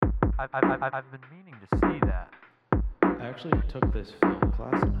I've been meaning to see that. I actually took this film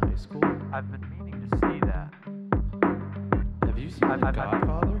class in high school. I've been meaning to see that. Have you seen The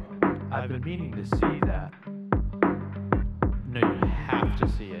Godfather? I've been meaning to see that. No, you have to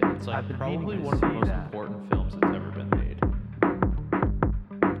see it. It's like I've been probably meaning to one of the see most that. important films that's ever been made.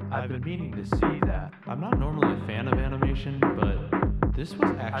 I've been meaning to see that. I'm not normally a fan of animation, but this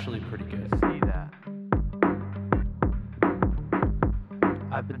was actually pretty good. See that.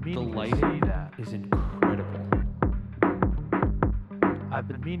 I've been The meaning to see lighting that. is incredible. I've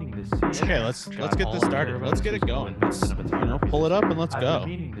been meaning to see Okay, that. let's God, get all this I care started. about Let's is get it just going. good Let's cinematography. pull it up and let's I've go. been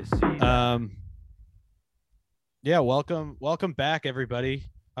meaning to see that. Yeah, welcome back, everybody.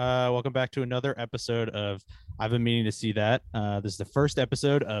 Welcome back to another episode of I've been meaning to see that. This is the first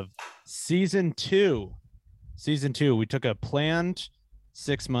episode of season 2. We took a planned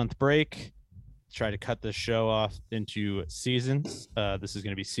 6-month break, try to cut this show off into seasons. This is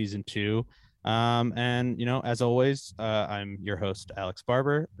going to be season 2. And you know, as always, I'm your host, Alex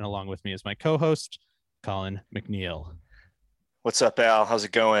Barber, and along with me is my co-host, Colin McNeil. What's up, Al? How's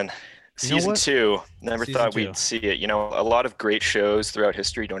it going? You know Season what? 2. Never Season thought 2. we'd see it. You know, a lot of great shows throughout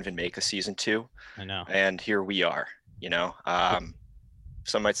history don't even make a season 2, I know. and here we are. You know,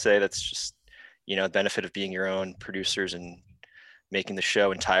 some might say that's just, you know, the benefit of being your own producers and making the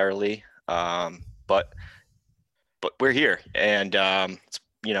show entirely. But we're here, and it's,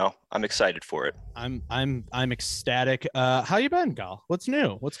 you know, I'm excited for it. I'm ecstatic. How you been, Gal? What's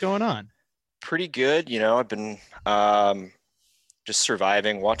new? What's going on? Pretty good. You know, I've been just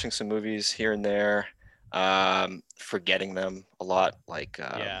surviving, watching some movies here and there, forgetting them a lot. Like,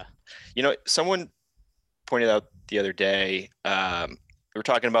 Yeah. you know, someone pointed out the other day, we were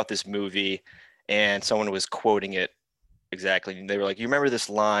talking about this movie and someone was quoting it exactly. And they were like, you remember this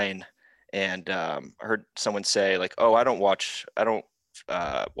line? And I heard someone say like, oh, I don't watch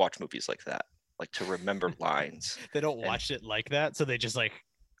movies like that, like to remember lines. They don't And- watch it like that, so they just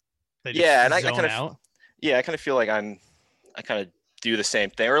Yeah, and I zone kind of out. Yeah, I kind of feel like I kind of do the same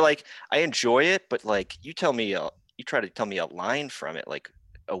thing, or like I enjoy it, but like you try to tell me a line from it, like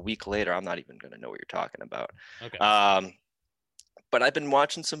a week later, I'm not even going to know what you're talking about. Okay. But I've been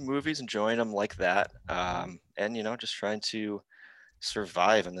watching some movies, enjoying them like that, and you know, just trying to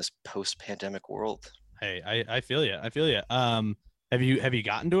survive in this post-pandemic world. Hey, I feel you. Have you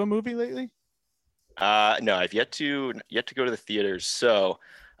gotten to a movie lately? No, I've yet to go to the theaters. So,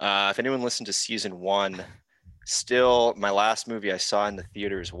 if anyone listened to season 1, still my last movie I saw in the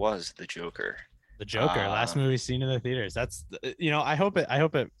theaters was The Joker. The Joker, last movie seen in the theaters. That's, you know, I hope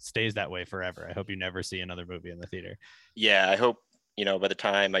it stays that way forever. I hope you never see another movie in the theater. Yeah, I hope, you know, by the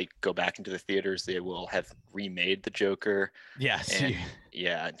time I go back into the theaters, they will have remade The Joker. Yes. And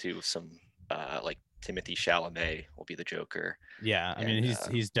yeah, into some like Timothy Chalamet will be the Joker. Yeah, I mean,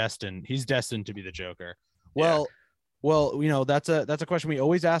 And, he's destined to be the Joker. Well, you know, that's a question we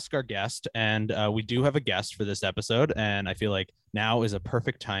always ask our guest, and we do have a guest for this episode, and I feel like now is a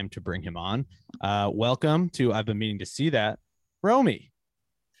perfect time to bring him on. Welcome to I've been meaning to see that, Romy.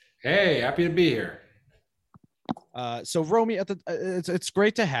 Hey, happy to be here. So Romy, it's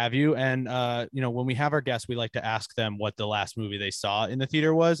great to have you, and you know, when we have our guests, we like to ask them what the last movie they saw in the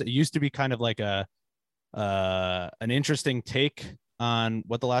theater was. It used to be kind of like an interesting take on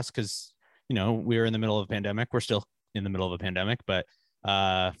what the last, because you know, we were in the middle of a pandemic. We're still in the middle of a pandemic, but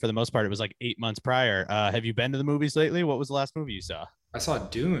for the most part, it was like 8 months prior. Have you been to the movies lately? What was the last movie you saw? I saw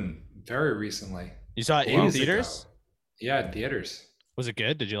Dune very recently. You saw it in Months theaters? ago. Yeah, in theaters. Was it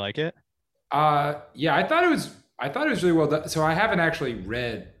good? Did you like it? Yeah, I thought it was really well done. So I haven't actually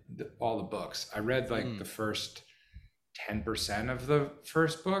read all the books. I read like the first 10% of the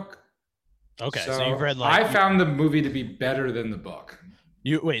first book. Okay, so you've read like I found the movie to be better than the book.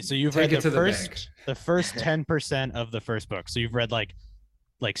 So you've Take read it to the bank. the first 10% of the first book. So you've read like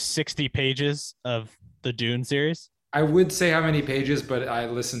 60 pages of the Dune series? I would say how many pages, but I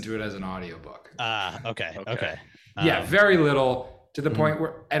listened to it as an audiobook. Okay. Yeah, very little, to the Mhm. point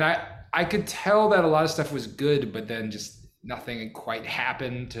where, and I could tell that a lot of stuff was good, but then just nothing quite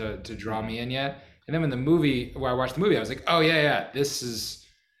happened to draw me in yet. And then when I watched the movie, I was like, oh yeah, this is,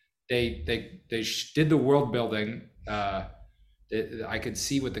 they did the world building. I could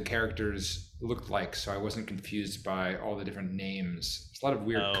see what the characters looked like, so I wasn't confused by all the different names. There's a lot of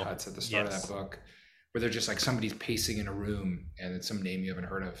weird cuts at the start of that book, where they're just like somebody's pacing in a room and it's some name you haven't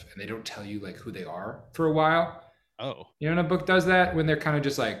heard of, and they don't tell you like who they are for a while. Oh, you know, when a book does that, when they're kind of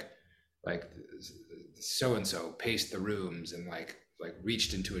just like so and so paced the rooms and like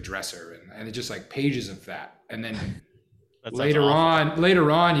reached into a dresser, and it's just like pages of that, and then later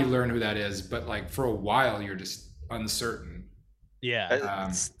on you learn who that is, but like for a while you're just uncertain. Yeah.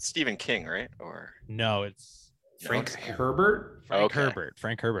 It's Stephen King, right? Or No, it's no, Frank it's- Herbert, Frank Okay. Herbert.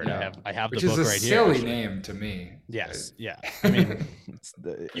 Frank Herbert. Yeah. I have which the is book a right here. silly actually. name to me. Yes. Yeah. I mean,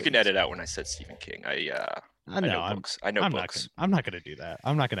 you can edit out when I said Stephen King. I I know. know books. I know I'm books. not gonna do that.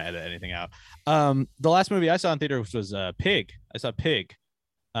 I'm not gonna edit anything out. The last movie I saw in theaters was Pig. I saw Pig.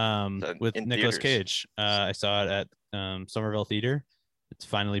 With In Nicolas theaters? Cage. I saw it at Somerville Theater. It's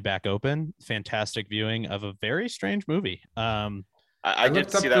finally back open. Fantastic viewing of a very strange movie. I did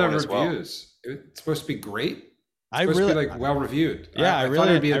looked up see that the one as well. reviews. It's supposed to be great. It's I supposed really to be like well reviewed. Yeah, I thought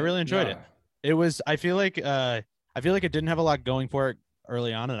it'd be I really enjoyed it. It was I feel like it didn't have a lot going for it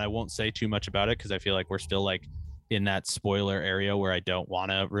early on, and I won't say too much about it because I feel like we're still like in that spoiler area where I don't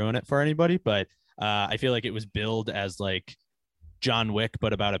want to ruin it for anybody. But I feel like it was billed as like John Wick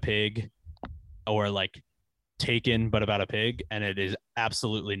but about a pig, or like Taken but about a pig, and it is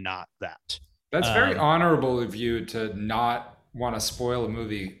absolutely not that. That's very Um, honorable of you to not want to spoil a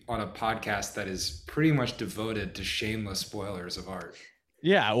movie on a podcast that is pretty much devoted to shameless spoilers of art.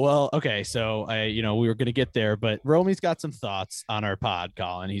 Yeah, well, okay, so we were gonna get there, but Romy's got some thoughts on our pod,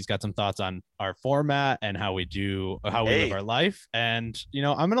 Colin. He's got some thoughts on our format and how we live Hey. our life. And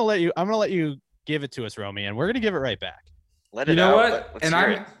I'm gonna let you give it to us, Romy, and we're gonna give it right back. Let You it know out. what? Let's And hear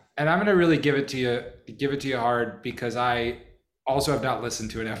I'm it. and I'm gonna really give it to you hard because I also have not listened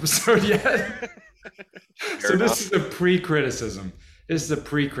to an episode yet. So Fair this is a pre-criticism. This is a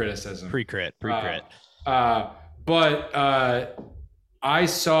pre-criticism. Pre-crit. But I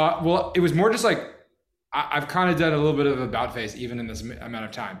saw. Well, it was more just like I've kind of done a little bit of about face even in this amount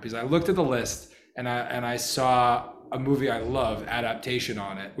of time because I looked at the list and I saw a movie I love adaptation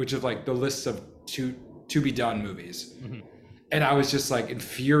on it, which is like the list of to be done movies. Mhm. And I was just like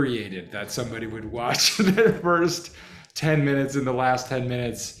infuriated that somebody would watch the first 10 minutes and the last 10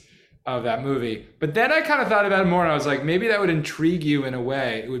 minutes of that movie. But then I kind of thought about it more and I was like, maybe that would intrigue you in a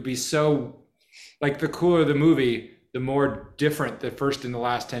way. It would be so, like, the cooler the movie, the more different the first and the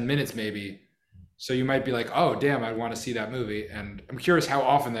last 10 minutes maybe. So you might be like, oh, damn, I want to see that movie. And I'm curious how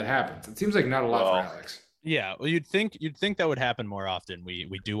often that happens. It seems like not a lot Well, for Alex. Yeah, well, you'd think that would happen more often. We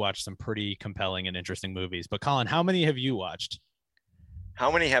do watch some pretty compelling and interesting movies. But Colin, how many have you watched? How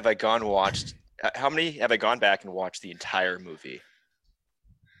many have I gone back and watched the entire movie?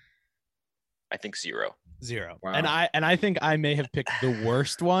 I think 0. 0. Wow. And I think I may have picked the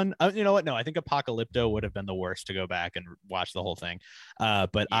worst one. You know what? No, I think Apocalypto would have been the worst to go back and watch the whole thing.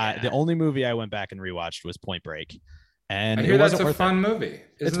 But Yeah. the only movie I went back and rewatched was Point Break. And I it hear that's wasn't a worth it. fun movie.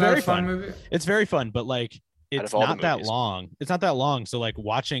 Isn't that very a fun fun. movie? It's very fun, but like Out it's of all the not that movies. long. It's not that long. So like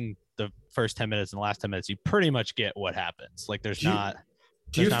watching the first 10 minutes and the last 10 minutes, you pretty much get what happens. Like there's Do you- not.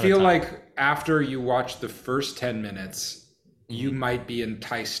 Do you there's not a feel ton. like after you watch the first 10 minutes, you Mhm. might be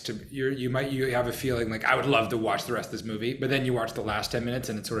enticed to you have a feeling like I would love to watch the rest of this movie, but then you watch the last 10 minutes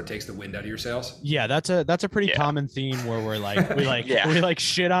and it sort of takes the wind out of your sails? Yeah, that's a pretty Yeah. common theme where we're like Yeah. we like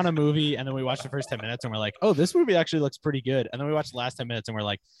shit on a movie and then we watch the first 10 minutes and we're like, oh, this movie actually looks pretty good. And then we watch the last 10 minutes and we're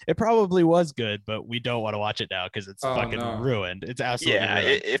like, it probably was good, but we don't want to watch it now because it's Oh, fucking no. ruined. It's absolutely Yeah,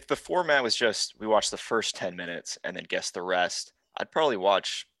 ruined. if the format was just we watch the first 10 minutes and then guess the rest, I'd probably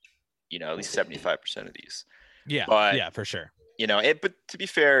watch, at least 75% of these. Yeah, but- yeah, for sure. But to be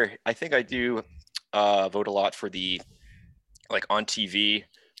fair, I think I do vote a lot for the like on TV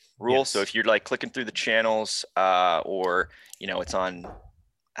rule. So Yes. if you're like clicking through the channels or, it's on,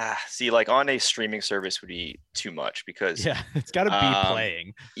 like on a streaming service would be too much because Yeah, it's got to be Um,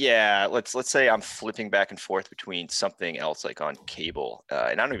 playing. yeah, let's say I'm flipping back and forth between something else like on cable,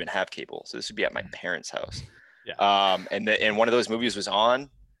 and I don't even have cable, so this would be at my parents' house. Yeah. And one of those movies was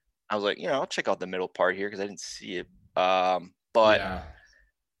on. I was like, I'll check out the middle part here because I didn't see it. But yeah.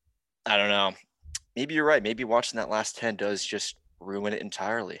 I don't know. Maybe you're right. Maybe watching that last 10 does just ruin it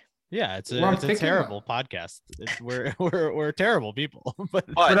entirely. Yeah, it's Well, I'm a thinking terrible podcast. We're terrible people. But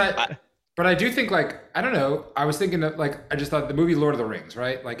But But I do think, like, I don't know. I was thinking that, like, I just thought the movie Lord of the Rings,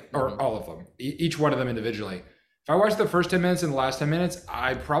 right? Like, or all of them, each one of them individually. If I watch the first 10 minutes and the last 10 minutes,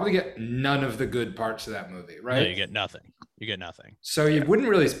 I probably get none of the good parts of that movie, right? no, you get nothing. You get nothing. So you wouldn't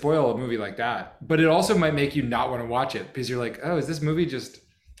really spoil a movie like that, but it also might make you not want to watch it because you're like, oh, is this movie just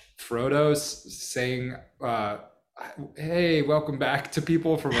Frodo saying, "Hey, welcome back" to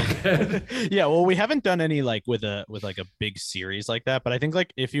people from a bed? Yeah, well, we haven't done any like with a big series like that, but I think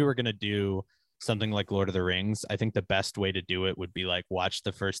like if you were gonna do something like Lord of the Rings, I think the best way to do it would be like watch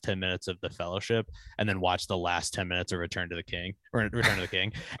the first 10 minutes of The Fellowship and then watch the last 10 minutes of Return to the King.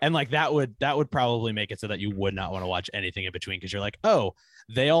 And like that would probably make it so that you would not want to watch anything in between because you're like, oh,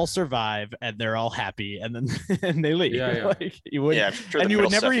 they all survive and they're all happy and then and they leave. Yeah, yeah. Like you wouldn't yeah, I'm sure and the you would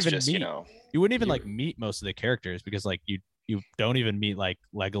middle never stuff is even just, meet you wouldn't even like meet most of the characters because like you you don't even meet like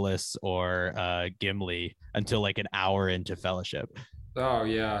Legolas or Gimli until like an hour into Fellowship. Oh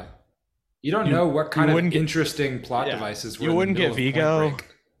yeah. You don't You- know what kind of wouldn't get- interesting plot yeah. devices were You in the wouldn't get middle of Point Vigo.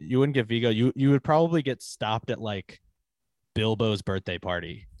 Break. You wouldn't get Vigo. You would probably get stopped at like Bilbo's birthday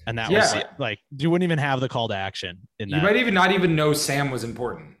party, and that was Yeah. like you wouldn't even have the call to action in You that. might even not even know Sam was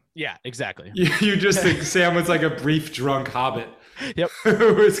important. Yeah, exactly. You just think Sam was like a brief drunk hobbit. Yep.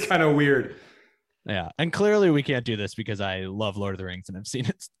 It was kind of weird. Yeah, and clearly we can't do this because I love Lord of the Rings and I've seen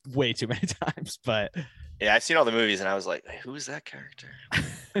it way too many times. But Yeah, I've seen all the movies and I was like, who's that character?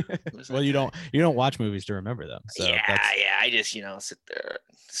 Who's that well, you guy? don't watch movies to remember them. So yeah, that's, I just sit there,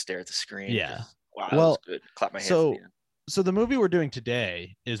 and stare at the screen. Yeah. just, wow, that Well, was good. Clap my hands. so- at the end. so the movie we're doing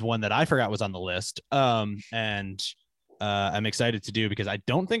today is one that I forgot was on the list. And I'm excited to do because I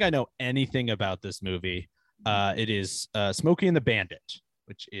don't think I know anything about this movie. It is Smokey and the Bandit,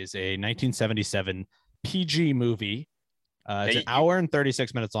 which is a 1977 PG movie. It's Hey, an hour and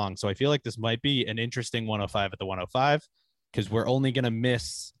 36 minutes long. So I feel like this might be an interesting 105 at the 105 because we're only going to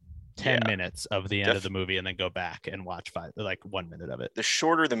miss 10 Yeah. minutes of the end of the movie and then go back and watch 1 minute of it. The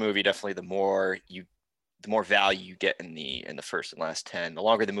shorter the movie, definitely the more value you get in the first and last 10. The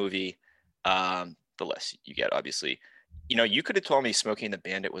longer the movie, the less you get, obviously. You could have told me Smokey and the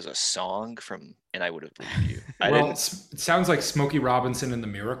Bandit was a song and I would have believed you. I Well, didn't. it sounds like Smokey Robinson and the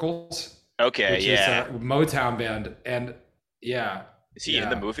Miracles, Okay, which yeah. is a Motown band, and yeah, Is he in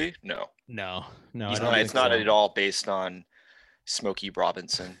the yeah. movie? No. No, I He's don't not, think it's not so. at all based on Smokey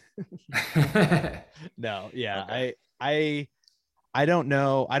Robinson. No, yeah. Okay. I don't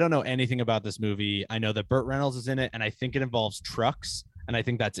know. I don't know anything about this movie. I know that Burt Reynolds is in it, and I think it involves trucks, and I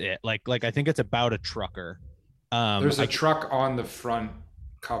think that's it. Like I think it's about a trucker. There's a truck on the front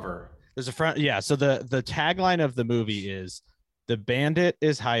cover. There's a front, yeah. So the tagline of the movie is the bandit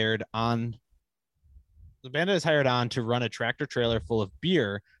is hired on to run a tractor trailer full of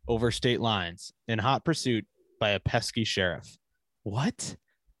beer over state lines in hot pursuit by a pesky sheriff. What?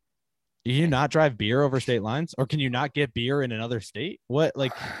 Do you not drive beer over state lines, or can you not get beer in another state? What?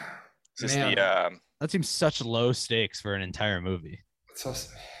 Like Is this Man. the that seems such low stakes for an entire movie. So,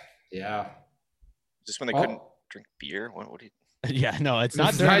 yeah. just when they Oh, couldn't drink beer? What do you? Yeah, no, it's not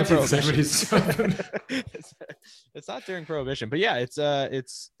It's during the Prohibition. 1977. It's not during Prohibition, but yeah,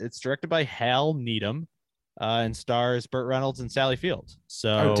 it's directed by Hal Needham, and stars Burt Reynolds and Sally Field.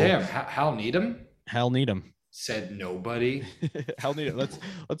 So Oh damn! Hal Needham Hal Needham. said nobody. Hal Needham.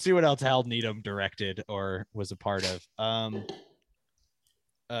 Let's see what else Hal Needham directed or was a part of.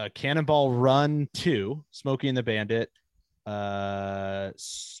 Cannonball Run 2, Smokey and the Bandit,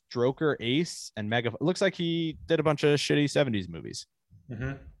 Stroker Ace, and Mega. It looks like he did a bunch of shitty 70s movies. Mm-hmm.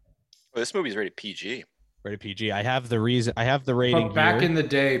 Well, this movie's rated PG. Rated PG. I have the rating But back here. in the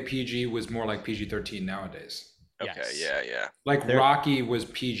day, PG was more like PG-13 nowadays. Okay, Yes. yeah. Like There- Rocky was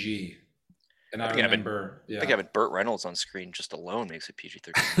PG, and I think having- remember. I Yeah. think having Burt Reynolds on screen just alone makes it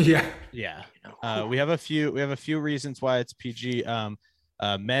PG-13. Yeah. Yeah. You know? We have a few reasons why it's PG.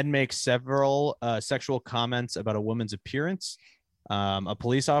 Men make several sexual comments about a woman's appearance. A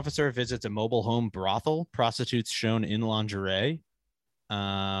police officer visits a mobile home brothel. Prostitutes shown in lingerie.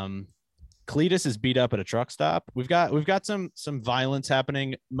 Cletus is beat up at a truck stop. We've got some violence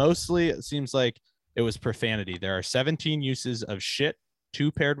happening. Mostly, it seems like it was profanity. There are 17 uses of shit,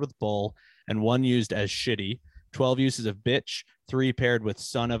 2 paired with bull, and 1 used as shitty. 12 uses of bitch, 3 paired with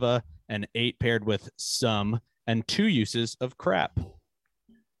son of a, and 8 paired with some, and 2 uses of crap.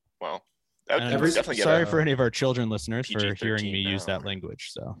 Well, that would And Every- definitely get sorry a, for any of our children listeners for PG-13 hearing me use now. that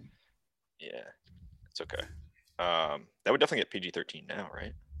language. So yeah, it's okay. That would definitely get PG-13 now,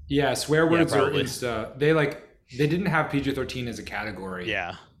 right? Yeah, swear words are probably. they didn't have PG-13 as a category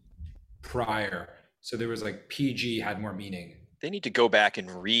yeah, prior. So there was like PG had more meaning. They need to go back and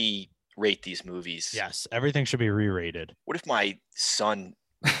re-rate these movies. yes, everything should be re-rated. What if my son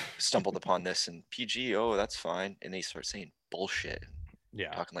stumbled upon this and PG? Oh, that's fine, and they start saying bullshit,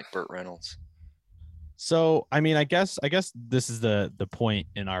 Yeah. talking like Burt Reynolds. So I mean, I guess this is the point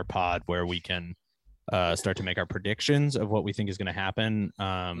in our pod where we can start to make our predictions of what we think is going to happen.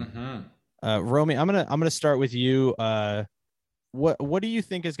 Romy, I'm gonna start with you. What do you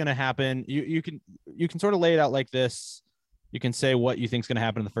think is going to happen? You can sort of lay it out like this. You can say what you think is going to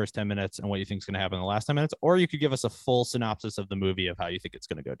happen in the first 10 minutes and what you think is going to happen in the last 10 minutes, or you could give us a full synopsis of the movie of how you think it's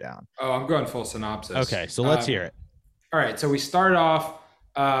going to go down. Oh, I'm going full synopsis. Okay, so let's hear it. All right, so we start off.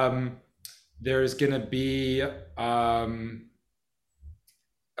 There's gonna be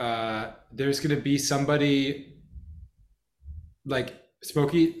somebody like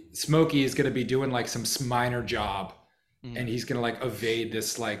Smokey is gonna be doing like some minor job, Mhm. and he's gonna like evade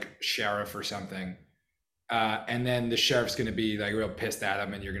this like sheriff or something. and then the sheriff's going to be like real pissed at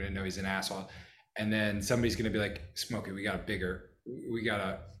him, and you're going to know he's an asshole. And then somebody's going to be like, Smokey, we got a bigger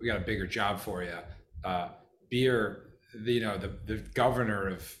job for you. Beer, the governor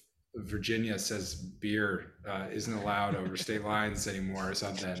of Virginia says beer isn't allowed over state lines anymore or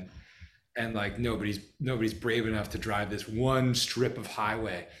something. And like nobody's brave enough to drive this one strip of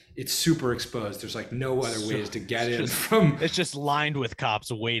highway. It's super exposed. There's like no other ways to get in from. It's just lined with cops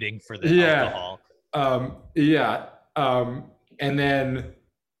waiting for the alcohol. And then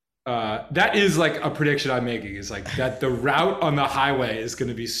that is like a prediction I'm making, is like that the route on the highway is going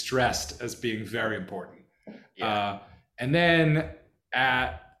to be stressed as being very important. And then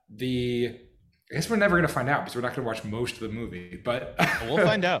at I guess we're never going to find out because we're not going to watch most of the movie, but we'll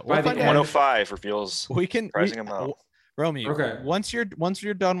find out. By the find end- 105 reveals We can surprising amount. Romy, Okay. once you're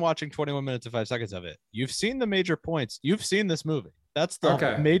done watching 21 minutes and 5 seconds of it, you've seen the major points. You've seen this movie. That's the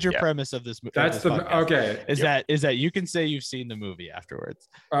Okay. major Yeah. premise of this movie. that's okay. Is that you can say you've seen the movie afterwards.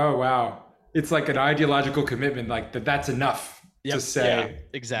 Oh wow, it's like an ideological commitment, like that's enough Yep. to say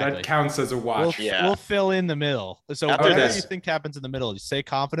Exactly. that counts as a watch. We'll fill in the middle. So After whatever this- you think happens in the middle, you say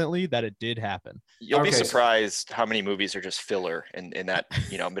confidently that it did happen. You'll be Okay, so- surprised how many movies are just filler in that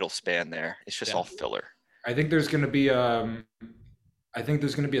middle span there. It's just Yeah. all filler. I think there's going to be a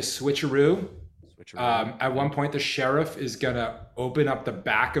switcheroo. At one point, the sheriff is gonna open up the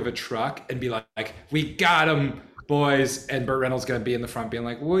back of a truck and be like, "We got him, boys!" And Burt Reynolds gonna be in the front, being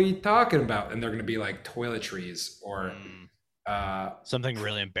like, "What are you talking about?" And they're gonna be like toiletries or. Something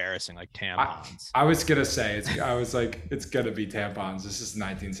really embarrassing like tampons. I was gonna say it's gonna be tampons. This is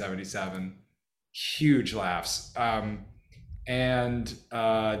 1977. Huge laughs. And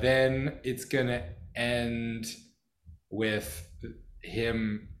then it's gonna end with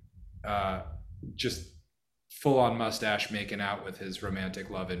him just full on mustache making out with his romantic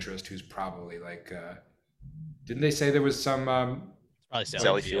love interest, who's probably like didn't they say there was some Probably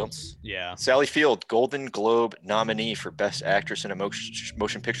Sally Fields. Yeah. Sally Field, Golden Globe nominee for Best Actress in a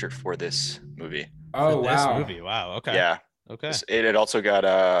Motion Picture for this movie. oh For wow This movie. Wow. Okay. Yeah. Okay. It had also got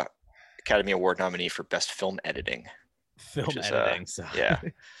a Academy Award nominee for Best Film Editing. Film which is, editing. So yeah.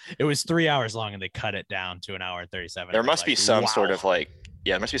 it was 3 hours long and they cut it down to an hour and 37. There It was must be like, some sort wow. of like,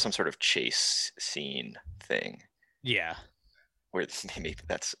 there must be some sort of chase scene thing Yeah. where maybe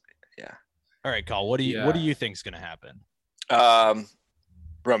that's, All right, Call. What do Yeah. you think's gonna happen?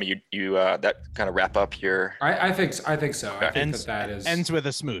 Romy, you that kind of wrap up your, I think so. I think Ends- that is Ends with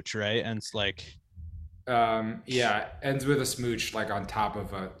a smooch, right? Ends like ends with a smooch like on top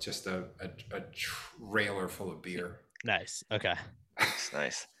of just a trailer full of beer. nice. Okay. it's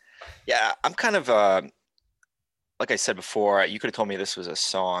nice. Yeah, I'm kind of, like I said before, you could have told me this was a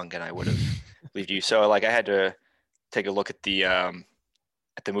song and I would have believed you. So like I had to take a look at the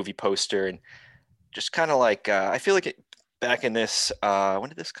movie poster and just kind of like, I feel like back in this, when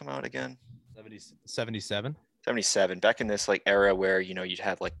did this come out again? 77. 77. Back in this like era where, you'd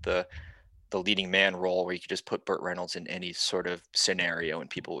have like the leading man role where you could just put Burt Reynolds in any sort of scenario and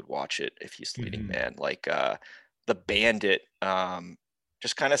people would watch it if he's the leading Mhm. man. Like the Bandit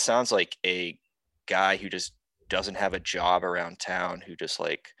just kind of sounds like a guy who just doesn't have a job around town, who just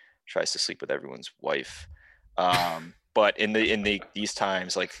like tries to sleep with everyone's wife. But in these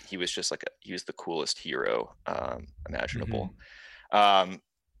times, like he was just like he was the coolest hero imaginable. I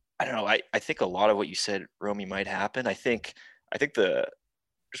don't know. I think a lot of what you said, Romy, might happen. I think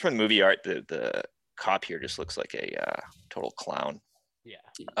just from the movie art, the cop here just looks like a total clown.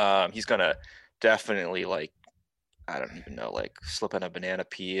 Yeah. He's gonna definitely like, I don't even know, like slip on a banana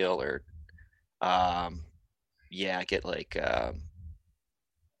peel or get like a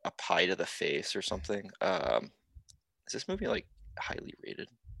pie to the face or something. Is this movie like highly rated?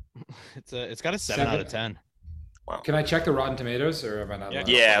 It's got a 7 out of 10. Can I check the Rotten Tomatoes or have I not? Yeah, allowed?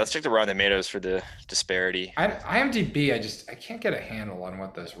 Yeah, let's check the Rotten Tomatoes for the disparity. IMDb, I can't get a handle on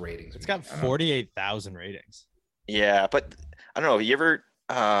what those ratings. It's mean. got I don't- 48,000 ratings. Yeah, but I don't know. You ever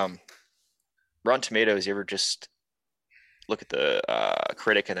Rotten Tomatoes? You ever just look at the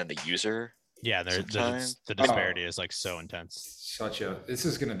critic and then the user? Yeah, Sometimes. the disparity is like so intense. This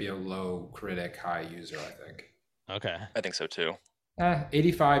is going to be a low critic, high user, I think. Okay. I think so too.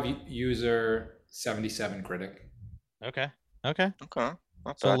 85 user, 77 critic. Okay. Okay,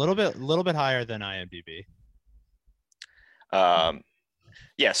 not So a bad. little bit higher than IMDb.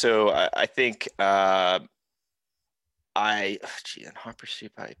 Yeah, so I think and Hot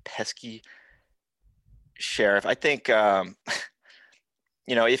Pursuit by Pesky Sheriff. I think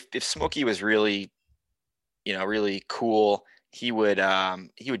if Smokey was really, really cool, he would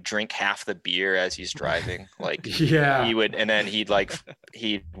drink half the beer as he's driving. Like Yeah. he would, and then he'd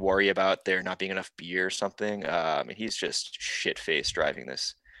worry about there not being enough beer or something. And he's just shit faced driving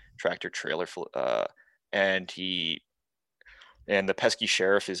this tractor trailer, and the pesky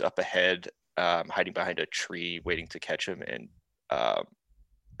sheriff is up ahead, hiding behind a tree, waiting to catch him. And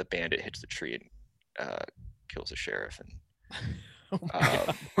the bandit hits the tree and kills the sheriff. And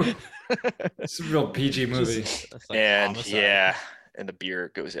It's a real PG movie. That's like and homicide. yeah, and the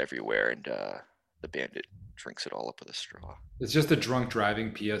beer goes everywhere, and the bandit drinks it all up with a straw. It's just a drunk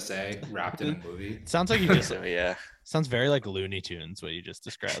driving PSA wrapped in a movie. It sounds like you just So yeah, sounds very like Looney Tunes what you just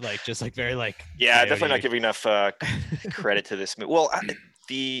described, like just like very like definitely not coyote. giving enough credit to this movie. Well,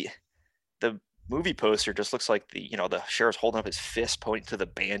 the movie poster just looks like the sheriff's holding up his fist, pointing to the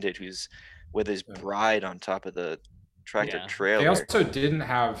bandit who's with his bride on top of the tractor Yeah. trailer. They also didn't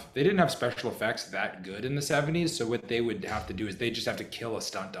have special effects that good in the 70s. So what they would have to do is they just have to kill a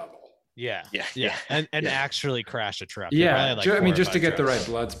stunt double. Yeah, Yeah. and Yeah. actually crash a truck. Yeah, Probably, like, I 4 mean or just to 5 get the trucks. right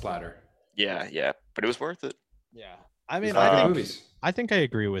blood splatter. Yeah, but it was worth it. Yeah, I mean, These I are good think movies.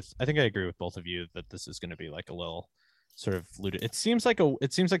 I agree with both of you that this is going to be like a little sort of it seems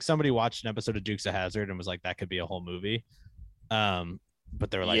like somebody watched an episode of Dukes of Hazzard and was like that could be a whole movie. But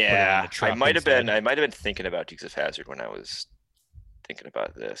they were like, put it on yeah, the truck I might have instead. been thinking about Dukes of Hazzard when I was thinking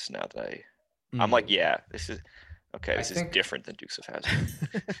about this. Now that I'm Mm. like, yeah, this is okay. I This is think- different than Dukes of Hazzard.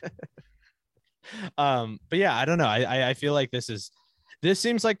 But yeah, I don't know. I feel like this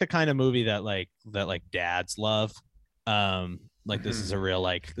seems like the kind of movie that dads love. Like this is a real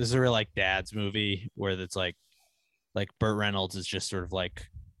like dad's movie where it's like Burt Reynolds is just sort of like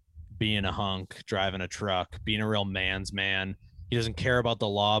being a hunk, driving a truck, being a real man's man. He doesn't care about the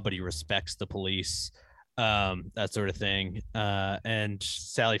law, but he respects the police, that sort of thing. And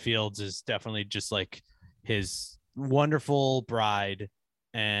Sally Fields is definitely just like his wonderful bride,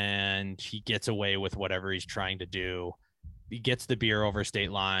 and he gets away with whatever he's trying to do. He gets the beer over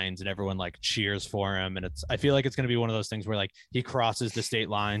state lines and everyone like cheers for him. And I feel like it's going to be one of those things where like he crosses the state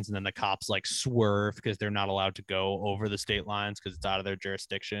lines and then the cops like swerve because they're not allowed to go over the state lines because it's out of their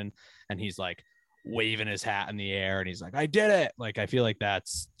jurisdiction. And he's like waving his hat in the air and he's like, I did it. Like, I feel like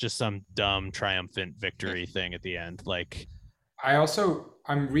that's just some dumb triumphant victory thing at the end. Like,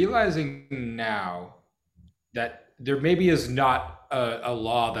 I'm realizing now that there maybe is not a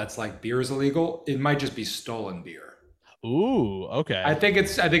law that's like beer is illegal. It might just be stolen beer. ooh, okay. I think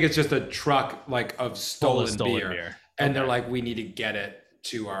it's just a truck like of Full stolen, of stolen beer. And they're Okay. like, we need to get it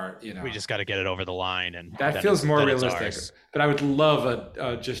to our, We just got to get it over the line, and that then feels it's- more then it's realistic. ours. But I would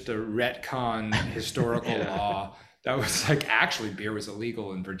love just a retcon historical law that was like actually beer was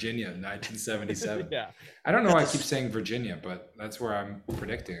illegal in Virginia in 1977. Yeah, I don't know why I keep saying Virginia, but that's where I'm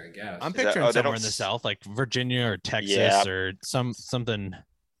predicting, I guess. I'm Is that- picturing they somewhere don't in the s- South, like Virginia or Texas Yeah. or something.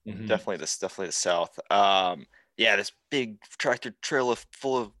 Mhm. Definitely the South. Yeah, this big tractor trailer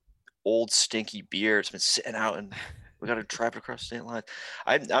full of old stinky beer. It's been sitting out, and we got to drive it across the state line.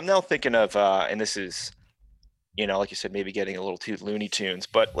 I'm now thinking of, and this is, like you said, maybe getting a little too Looney Tunes.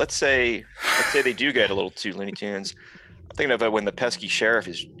 But let's say they do get a little too Looney Tunes. I'm thinking of when the pesky sheriff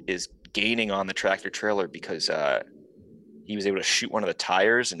is gaining on the tractor trailer because he was able to shoot one of the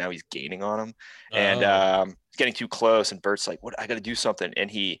tires, and now he's gaining on him. And Oh. he's getting too close, and Bert's like, "What? I got to do something."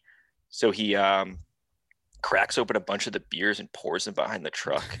 And he cracks open a bunch of the beers and pours them behind the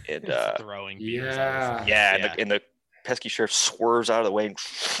truck. And Just throwing beers out yeah. of yeah, and the pesky sheriff swerves out of the way and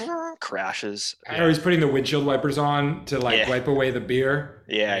crashes. I know he's putting the windshield wipers on to like Yeah. wipe away the beer.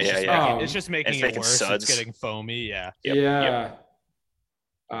 Yeah, It's yeah, just yeah. making- it's just making it making worse. suds. It's getting foamy. Yeah. Yep, Yeah.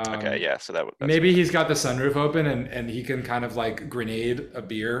 Okay, yeah. So that's Maybe he's got the sunroof open and he can kind of like grenade a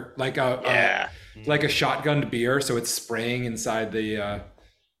beer, like yeah. like a shotgunned beer, so it's spraying inside the.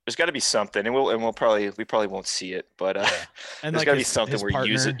 There's got to be something, and we probably won't see it, but And there's like got to be his- something his where he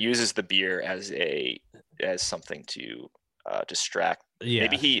partner- uses the beer as something to distract. Yeah.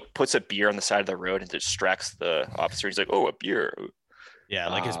 Maybe he puts a beer on the side of the road and distracts the officer. He's like, "Oh, a beer." Yeah,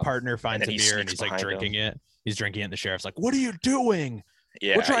 like his Um, partner finds a then he beer and sneaks he's like behind drinking it. He's drinking it, and the sheriff's like, "What are you doing?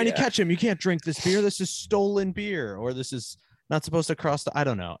 Yeah, We're trying yeah. to catch him. You can't drink this beer. This is stolen beer, or this is not supposed to cross the." I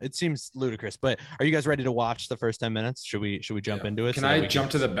don't know. It seems ludicrous. But are you guys ready to watch the first 10 minutes? Should we jump into it? Can so that I we jump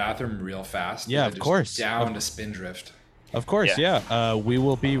to the bathroom real fast? Yeah, And of just course. Down to Spindrift. Of course, yeah. We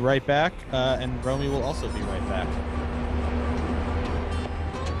will be right back, and Romy will also be right back.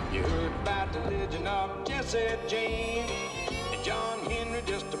 You heard about the legend of Jesse James and John Henry,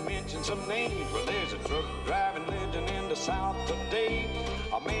 just to mention some names. Well, there's a truck driving legend in the South today.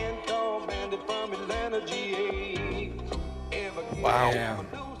 A man called Bandit from Atlanta, GA. Wow.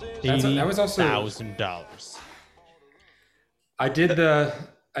 That was also $80,000. I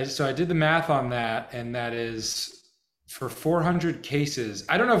did the math on that, and that is for 400 cases.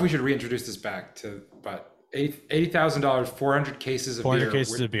 I don't know if we should reintroduce this back to, but $80,000, 400 cases of 400 beer.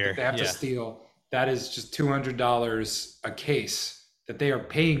 cases of beer, They have to yeah. steal. That is just $200 a case that they are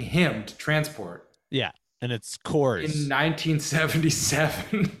paying him to transport Yeah, and it's in Coors.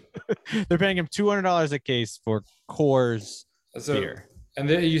 1977. They're paying him $200 a case for Coors So, beer. and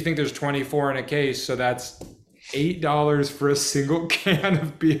then you think there's 24 in a case, so that's $8 for a single can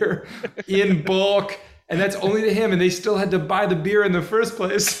of beer in bulk, and that's only to him, and they still had to buy the beer in the first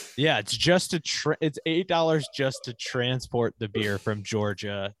place. Yeah, it's just it's $8 just to transport the beer from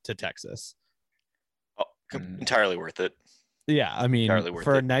Georgia to Texas. Oh, entirely worth it. Yeah, I mean, Entirely worth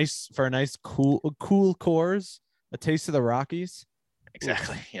for a it. nice cool Coors, a taste of the Rockies.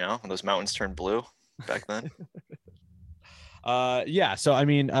 Exactly. When those mountains turned blue back then. Yeah, so I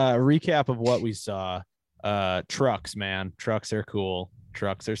mean, recap of what we saw. Trucks, man. Trucks are cool.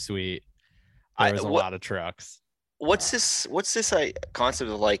 Trucks are sweet. There was a lot of trucks. What's this concept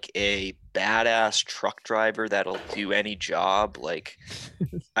of like a badass truck driver that'll do any job? Like,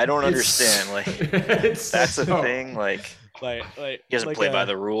 I don't understand. Like, that's a thing. Like Like he doesn't play by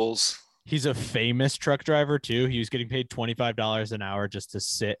the rules. He's a famous truck driver too. He was getting paid $25 an hour just to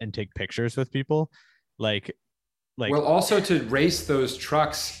sit and take pictures with people. Like Well, also to race those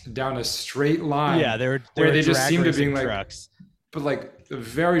trucks down a straight line. yeah, they were where they just drag seem to racing be like, trucks. but like a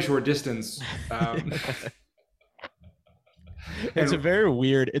very short distance. It's a very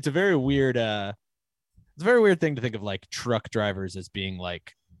weird thing to think of, like truck drivers as being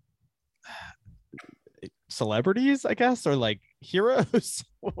like celebrities, I guess, or like heroes.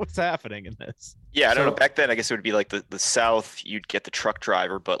 What's happening in this? Yeah, I don't know. So- Back then, I guess it would be like the South. You'd get the truck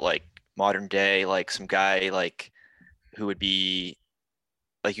driver, but like modern day, like some guy like who would be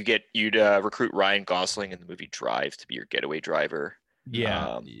like you'd recruit Ryan Gosling in the movie Drive to be your getaway driver.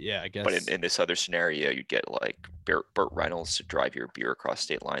 Yeah, I guess. But in this other scenario, you'd get like Burt Reynolds to drive your beer across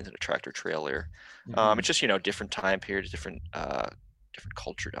state lines in a tractor trailer. It's just different time periods, different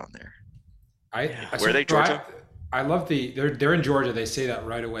culture down there. Where are they, Georgia? I love they're in Georgia. They say that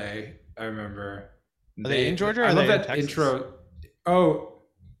right away. I remember. Are they in Georgia or I are love they in that Texas? intro. Oh,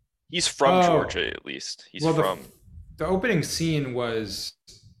 He's from Oh. Georgia, at least. He's well, from. the opening scene was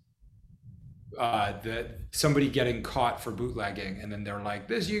that somebody getting caught for bootlegging, and then they're like,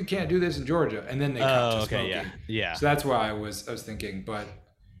 "This you can't do this in Georgia," and then they cut to okay, Smokey. yeah. So that's why I was thinking, but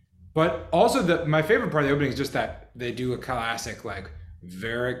also my favorite part of the opening is just that they do a classic like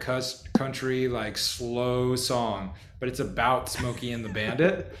very country like slow song, but it's about Smokey and the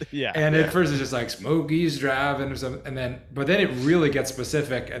Bandit. Yeah. And at first it's just like Smokey's driving or something, but then it really gets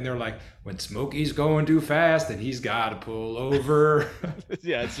specific, and they're like, when Smokey's going too fast, then he's got to pull over.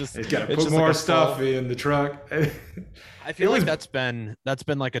 Yeah, it's just He's got to it's put just like more a stuff full- in the truck. I feel It like was- that's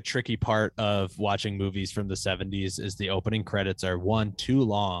been like a tricky part of watching movies from the 70s is the opening credits are one, too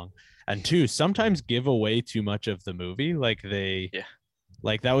long, and two, sometimes give away too much of the movie. Like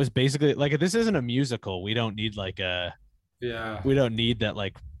like that was basically like, this isn't a musical. We don't need like Yeah. we don't need that,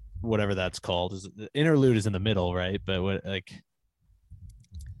 like whatever that's called. Is the interlude is in the middle, right? But what, like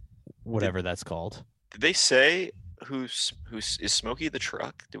whatever that's called. Did they say who's is Smokey the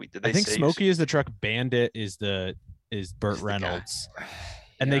truck? Did they I think say Smokey is the truck. Bandit is Burt Is the guy. Reynolds.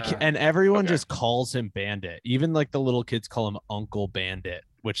 And Yeah. and everyone Okay. just calls him Bandit. Even like the little kids call him Uncle Bandit,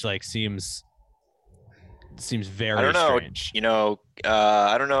 which like seems very I don't know. strange.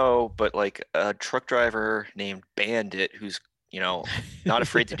 I don't know, but like a truck driver named Bandit who's not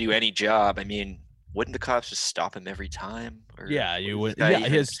afraid to do any job. I mean, wouldn't the cops just stop him every time? Or Yeah, you would. guy Yeah,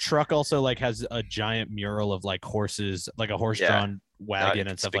 even- his truck also like has a giant mural of like horses, like a horse-drawn not wagon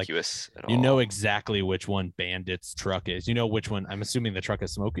and stuff like. inconspicuous at You all. know exactly which one Bandit's truck is. You know which one. I'm assuming the truck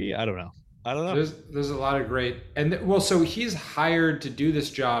is Smokey. I don't know. There's a lot of great, so he's hired to do this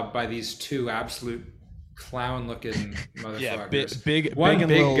job by these two absolute clown looking motherfuckers. Yeah, big One and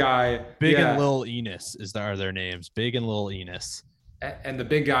big little guy, Big yeah, and Lil Enos are their names. Big and Lil Enos. and the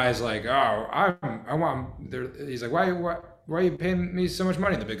big guy is like, oh, I want. He's like, why are you paying me so much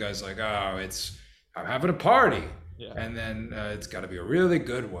money? And the big guy's like, oh, I'm having a party, Yeah. and then it's got to be a really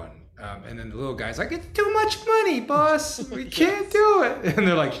good one. And then the little guy's like, it's too much money, boss. We can't do it. And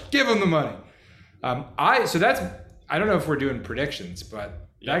they're like, give him the money. So that's, I don't know if we're doing predictions, but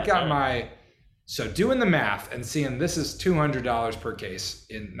that got so doing the math and seeing this is $200 per case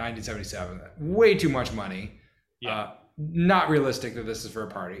in 1977, way too much money. Yeah. Not realistic that this is for a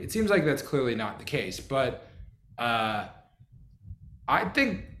party. It seems like that's clearly not the case, but I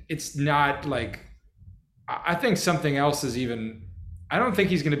think it's not like, I think something else is even, I don't think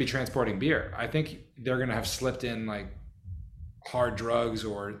he's going to be transporting beer. I think they're going to have slipped in like hard drugs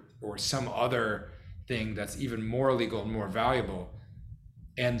or some other thing that's even more illegal and more valuable.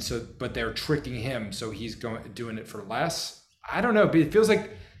 And so, but they're tricking him, so he's doing it for less. I don't know, but it feels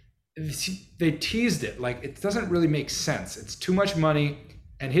like they teased it. Like, it doesn't really make sense. It's too much money,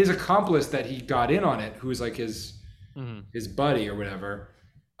 and his accomplice that he got in on it, who is like his buddy or whatever.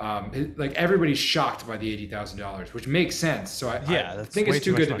 Like, everybody's shocked by the $80,000, which makes sense. So I think it's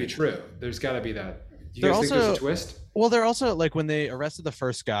too good to be true. There's got to be that. Do you guys think there's a twist? Well, they're also like, when they arrested the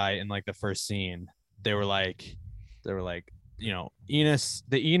first guy in like the first scene, they were like, you know,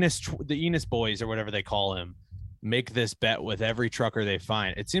 the Enos boys or whatever they call him, make this bet with every trucker they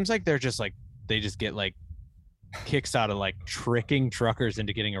find. It seems like they're just like, they just get like kicks out of like tricking truckers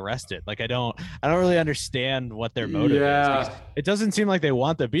into getting arrested. Like, I don't really understand what their motive is. It doesn't seem like they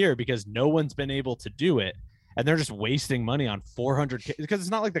want the beer because no one's been able to do it, and they're just wasting money on 400 because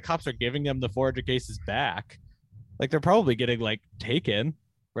it's not like the cops are giving them the 400 cases back. Like, they're probably getting like taken,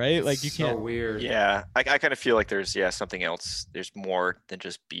 right? Like, you can't. So weird. Yeah, I kind of feel like there's something else. There's more than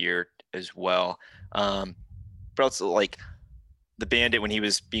just beer as well. But also, like, the bandit, when he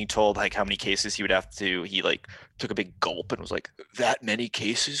was being told like how many cases he would have to, he like took a big gulp and was like, that many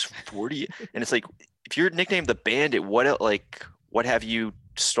cases, 40. And it's like, if you're nicknamed the bandit, what have you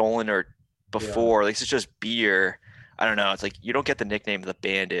stolen or before? Like, it's just beer. I don't know. It's like, you don't get the nickname the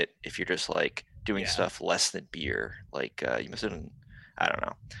bandit if you're just like doing stuff less than beer. Like, you must have. I don't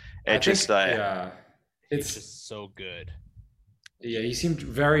know. It's just just so good. Yeah, he seemed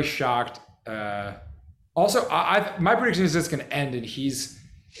very shocked. Also, my prediction is it's going to end, and he's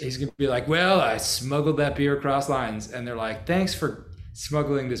going to be like, "Well, I smuggled that beer across lines," and they're like, "Thanks for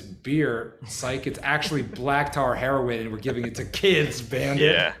smuggling this beer, psych. It's actually black tar heroin, and we're giving it to kids,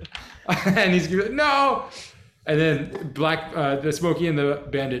 bandit." Yeah. And he's going to be like, "No." And then the Smokey and the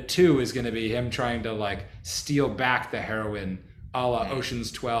Bandit 2 is going to be him trying to like steal back the heroin, a la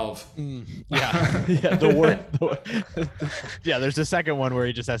Ocean's 12. Yeah. Yeah, there's a second one where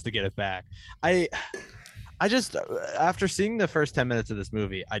he just has to get it back. I just, after seeing the first 10 minutes of this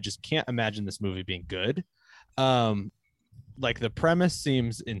movie, I just can't imagine this movie being good. Like, the premise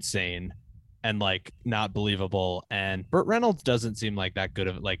seems insane and like not believable, and Burt Reynolds doesn't seem like that good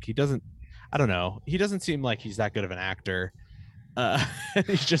of, like, he doesn't seem like he's that good of an actor.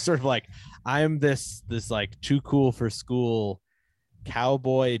 He's just sort of like, I'm this like too cool for school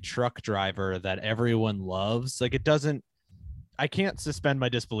cowboy truck driver that everyone loves. Like, I can't suspend my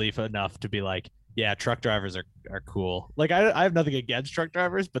disbelief enough to be like, yeah, truck drivers are cool. Like, I have nothing against truck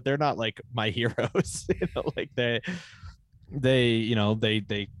drivers, but they're not like my heroes. You know, like they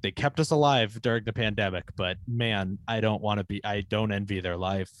kept us alive during the pandemic, but man, I don't envy their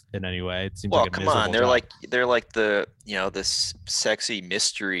life in any way. It seems like a miserable job. They're like the, you know, this sexy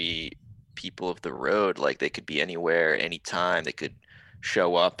mystery people of the road. Like, they could be anywhere, anytime. They could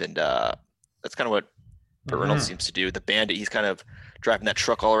show up, and that's kind of what Burt Reynolds seems to do. The bandit, he's kind of driving that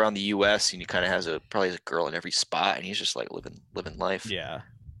truck all around the U.S. and he kind of probably has a girl in every spot, and he's just like living life. Yeah,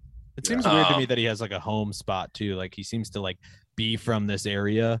 it seems weird to me that he has like a home spot too. Like, he seems to like be from this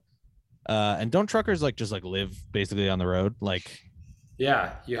area. And don't truckers like just like live basically on the road? Like,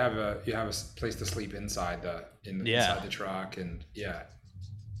 yeah, you have a place to sleep inside inside the truck, and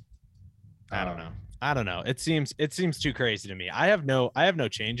I don't know. It seems too crazy to me. I have no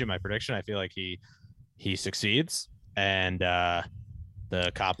change in my prediction. I feel like he succeeds, and the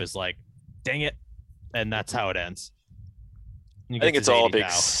cop is like, dang it, and that's how it ends. I think it's all a big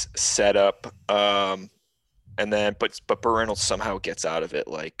setup. And then but Burt Reynolds somehow gets out of it.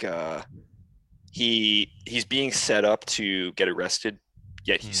 Like, he's being set up to get arrested,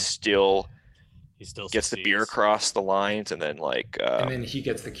 yet he still gets succeeds. the beer across the lines, and then like and then he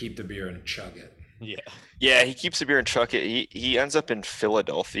gets to keep the beer and chug it. Yeah, he keeps the beer and chuck it. He ends up in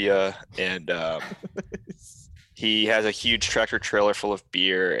Philadelphia, and he has a huge tractor trailer full of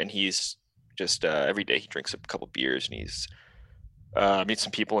beer, and he's just every day he drinks a couple beers, and he's meets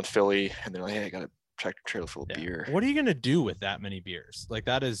some people in Philly, and they're like, "Hey, I got a tractor trailer full of beer." What are you gonna do with that many beers? Like,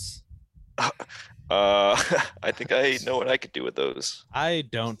 that is. I think I know what I could do with those. I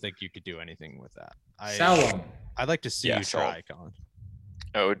don't think you could do anything with that. Sell them. I'd like to see you try, Colin.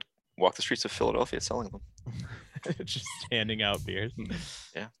 I would walk the streets of Philadelphia selling them. Just handing out beers.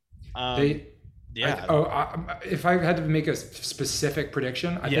 Yeah. If I had to make a specific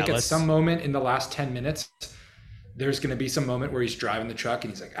prediction, I think at some moment in the last 10 minutes, there's going to be some moment where he's driving the truck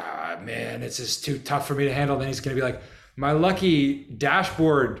and he's like, man, it's just too tough for me to handle. Then he's going to be like, my lucky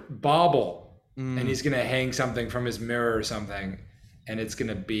dashboard bobble. And he's going to hang something from his mirror or something. And that's going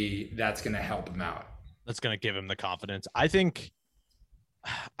to help him out. That's going to give him the confidence. I think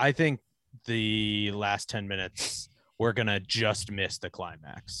the last 10 minutes we're gonna just miss the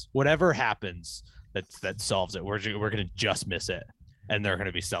climax. Whatever happens that solves it, we're gonna just miss it, and they're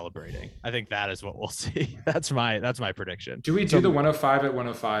gonna be celebrating. I think that is what we'll see. That's my prediction. Do we do the 105 at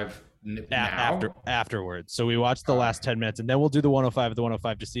 105 now? Afterwards? So we watch the last 10 minutes, and then we'll do the 105 at the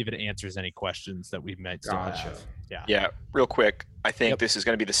 105 to see if it answers any questions that we might still have. Yeah, real quick. I think Yep. this is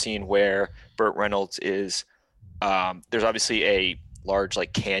going to be the scene where Burt Reynolds is. There's obviously a large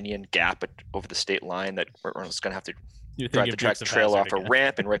like canyon gap over the state line that Burt Reynolds is going to have to You think drive of the tractor Dukes of trailer Hazzard off a again.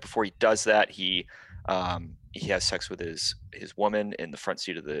 ramp, and right before he does that, he has sex with his woman in the front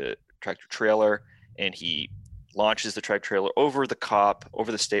seat of the tractor trailer, and he launches the tractor trailer over the cop,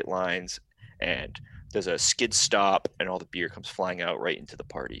 over the state lines, and there's a skid stop, and all the beer comes flying out right into the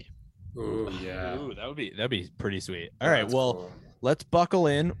party. Ooh, yeah. Ooh, that'd be pretty sweet. All right, That's well, cool. let's buckle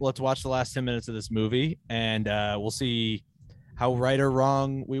in. Let's watch the last 10 minutes of this movie, and we'll see how right or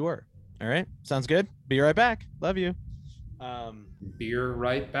wrong we were. All right, sounds good. Be right back. Love you. Beer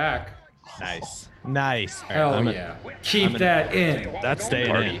right back. Nice. All right, Hell I'm yeah. Keep that in. That's staying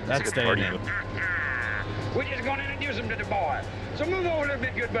Party. in. It's a That's good staying party. in. We're just gonna introduce him to the boys. So move over a little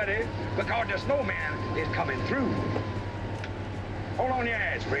bit, good buddy, because the snowman is coming through. Hold on your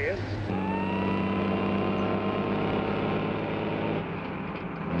ass, Fred.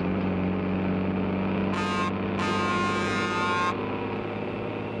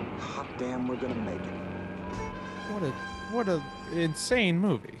 Hot damn, we're gonna make it. What a insane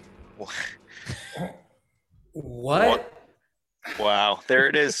movie. What? Wow, there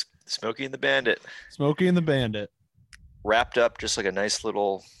it is, Smokey and the Bandit, Smokey and the Bandit. wrapped up just like a nice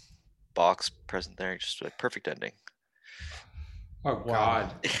little box present there, just like perfect ending. Oh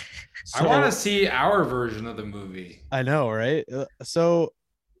God. I So- want to see our version of the movie. I know, right? So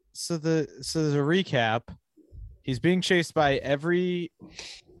there's a recap. He's being chased by every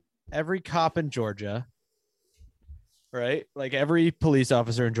cop in Georgia, right? Like every police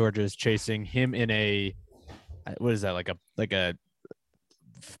officer in Georgia is chasing him in a, what is that, like a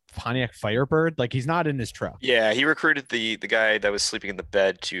Pontiac Firebird? Like he's not in his truck. Yeah, he recruited the guy that was sleeping in the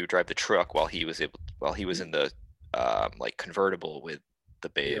bed to drive the truck while he was in the like convertible with the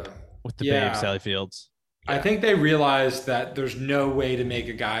babe. Yeah. With the Yeah. babe Sally Fields. I think they realized that there's no way to make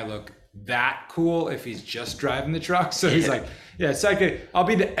a guy look that cool if he's just driving the truck. So he's like, yeah, it's like I'll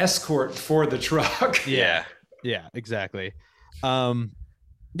be the escort for the truck. Yeah. Yeah, exactly.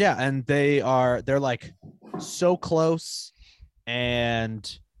 Yeah, and they're like so close,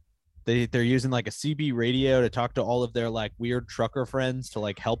 and they're using like a CB radio to talk to all of their like weird trucker friends to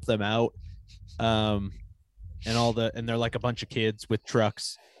like help them out. And they're like a bunch of kids with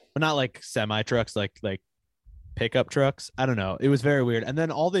trucks, but not like semi trucks, like pickup trucks. I don't know. It was very weird. And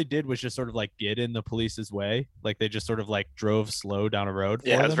then all they did was just sort of like get in the police's way. Like they just sort of like drove slow down a road.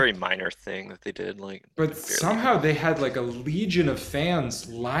 Yeah, for it was a them. very minor thing that they did. Like, But barely. somehow they had like a legion of fans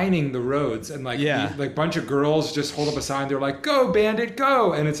lining the roads, and like Yeah. like bunch of girls just hold up a sign. They're like, "Go, Bandit,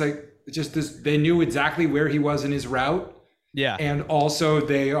 go!" And it's like just this. They knew exactly where he was in his route, Yeah. and also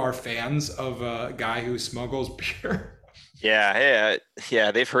they are fans of a guy who smuggles beer. Yeah.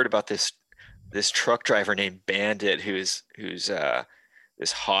 They've heard about this truck driver named Bandit, who's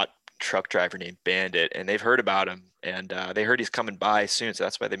this hot truck driver named Bandit, and they've heard about him, and they heard he's coming by soon, so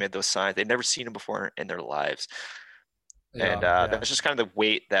that's why they made those signs. They'd never seen him before in their lives, and that's just kind of the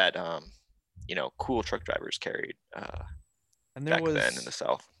weight that cool truck drivers carried And there back was then in the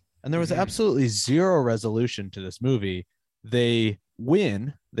South. And there was Mhm. absolutely zero resolution to this movie. They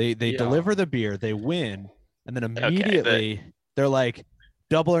win, they Yeah. deliver the beer, they win, and then Okay, immediately they're like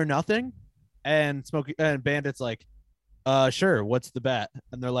double or nothing. And Smokey and Bandit's like, sure, what's the bet?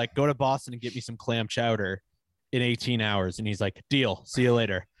 And they're like, go to Boston and get me some clam chowder in 18 hours. And he's like, deal, see you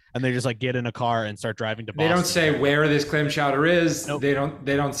later. And they just like get in a car and start driving to They Boston. don't say where this clam chowder is. Nope. They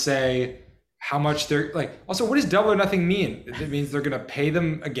don't say how much they're like. Also, what does double or nothing mean? It means they're gonna pay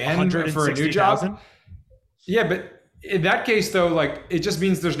them again for a new 160,000? job. Yeah, but in that case, though, like it just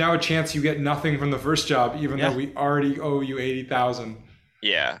means there's now a chance you get nothing from the first job, even Yeah. though we already owe you 80,000.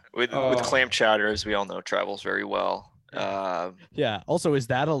 Yeah, with Oh. clam chowder, as we all know, travels very well. Yeah. Also, is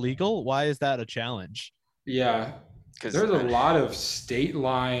that illegal? Why is that a challenge? Yeah, Because there's a lot of state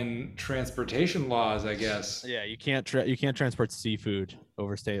line transportation laws, I guess. Yeah, you can't transport seafood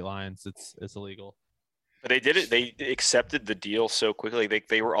over state lines. It's illegal. But they did it. They accepted the deal so quickly.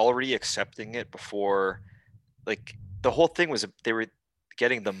 They were already accepting it before, like the whole thing was they were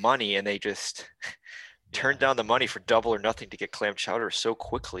getting the money and they just turned down the money for double or nothing to get clam chowder so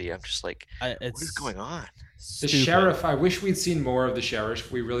quickly. I'm just like, what is going on? The sheriff, I wish we'd seen more of the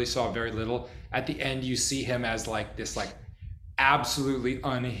sheriff. We really saw very little. At the end, you see him as like this like absolutely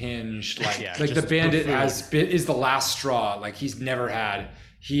unhinged. Like Yeah, the just bandit buffoon. is the last straw. Like he's never had.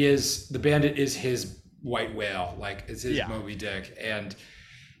 The bandit is his white whale. Like it's his Yeah. Moby Dick, and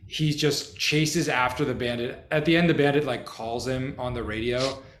he just chases after the bandit. At the end, the bandit like calls him on the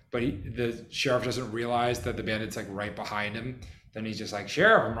radio, but the sheriff doesn't realize that the bandit's like right behind him. Then he's just like,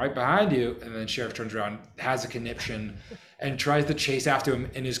 "Sheriff, I'm right behind you." And then sheriff turns around, has a conniption, and tries to chase after him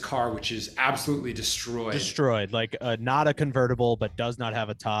in his car, which is absolutely destroyed. Like not a convertible, but does not have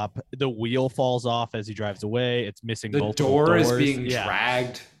a top. The wheel falls off as he drives away. It's missing The multiple door is doors. being Yeah.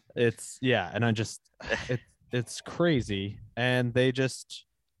 dragged. And I just it's crazy. And they just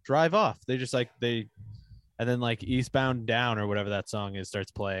drive off. They just like and then like Eastbound Down or whatever that song is starts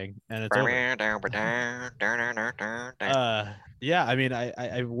playing, and it's over. Yeah, I mean,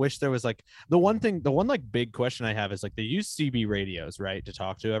 I wish there was like the one like big question I have is like they use CB radios, right, to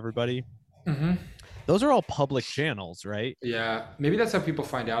talk to everybody. Mm-hmm. Those are all public channels, right? Yeah, maybe that's how people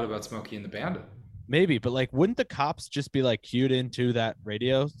find out about Smokey and the Bandit. Maybe, but like, wouldn't the cops just be like cued into that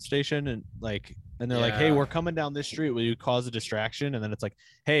radio station and they're like, "Hey, Yeah. we're coming down this street. Will you cause a distraction?" And then it's like,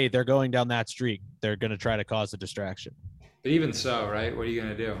 "Hey, they're going down that street. They're gonna try to cause a distraction." But even so, right? What are you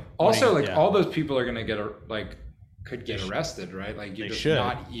gonna do? What are Also, you- like yeah. all those people are gonna could get arrested, right? Like you're They just should,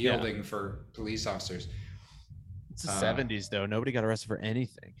 not yeah. yielding for police officers. It's the Uh, 70s though. Nobody got arrested for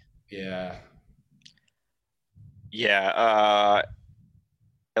anything. Yeah. Yeah,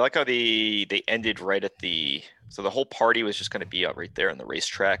 I like how they ended right at so the whole party was just going to be out right there on the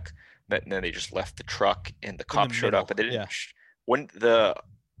racetrack, and then they just left the truck and the cops showed up, but they middle, didn't. yeah. Wouldn't the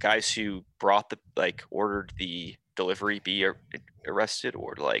guys who brought ordered the delivery be arrested,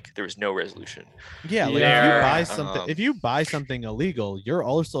 or like there was no resolution? Yeah, like Yeah. if you buy something illegal, you're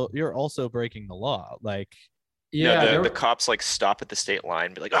also breaking the law. Like Yeah. No, the cops like stop at the state line,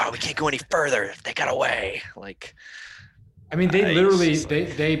 and be like, "Oh, we can't go any further. They got away." Like, I mean, they Nice. literally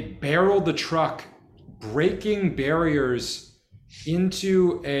they barreled the truck, breaking barriers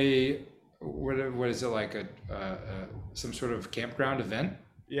into a what is it, like a some sort of campground event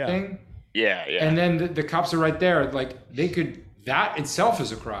thing? yeah. And then the cops are right there. Like that itself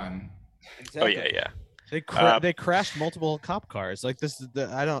is a crime. Oh yeah. They crashed multiple cop cars. Like this is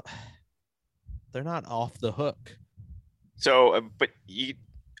they're not off the hook. So, but I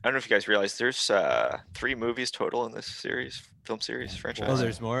don't know if you guys realize there's 3 movies total in this film series franchise. Oh,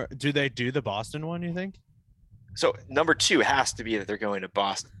 there's more. Do they do the Boston one, you think? So number 2 has to be that they're going to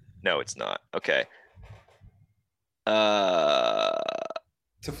Boston. No, it's not. Okay.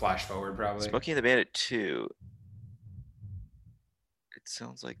 It's a flash forward, probably. Smokey and the Bandit 2. It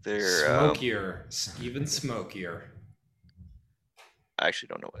sounds like they're Smokier, even smokier. I actually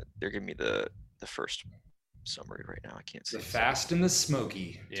don't know what they're giving me the first summary right now. I can't see. The Fast and the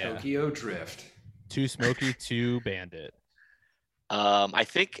Smoky, Yeah. Tokyo Drift. 2 Smokey, 2 Bandit. I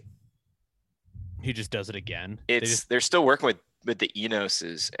think He just does it again. they're still working with the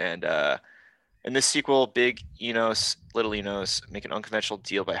Enoses, and in this sequel, Big Enos, Little Enos make an unconventional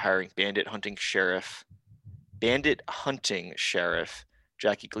deal by hiring bandit hunting sheriff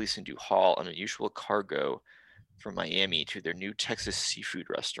Jackie Gleason to haul an unusual cargo from Miami to their new Texas seafood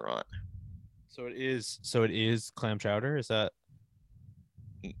restaurant. So it is clam chowder. Is that?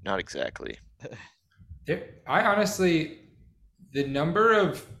 Not exactly. I honestly, the number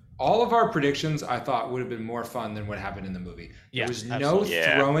of all of our predictions I thought would have been more fun than what happened in the movie. Yeah, There was no absolutely.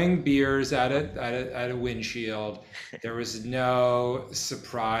 Yeah. throwing beers at a windshield. There was no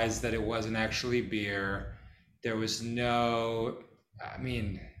surprise that it wasn't actually beer. There was no, I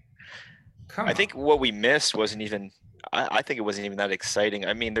mean, come on. I think what we missed wasn't even. I think it wasn't even that exciting.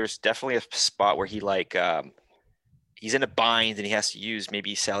 I mean, there's definitely a spot where he he's in a bind and he has to use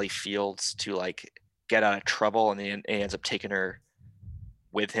maybe Sally Fields to like get out of trouble, and he ends up taking her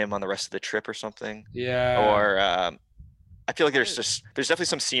with him on the rest of the trip or something. Yeah. Or I feel like there's definitely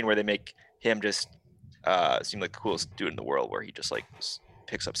some scene where they make him just seem like the coolest dude in the world, where he just like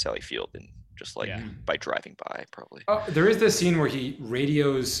picks up Sally Field and just like Yeah. by driving by probably. Oh, there is this scene where he's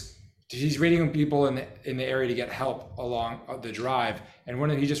radioing people in the area to get help along the drive,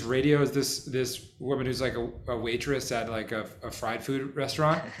 and he just radios this woman who's like a waitress at like a fried food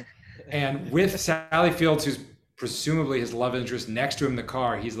restaurant, and with Sally Fields, who's presumably his love interest, next to him in the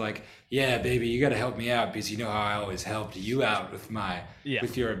car, he's like, "Yeah, baby, you got to help me out because you know how I always helped you out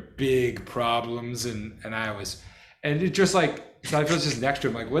with your big problems, and it just like Sally Fields just next to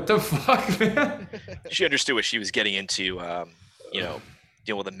him, like, what the fuck, man." She understood what she was getting into.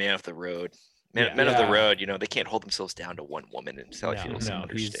 Deal with a man of the road. Men of the Yeah. road, they can't hold themselves down to one woman, and Sally Fields No,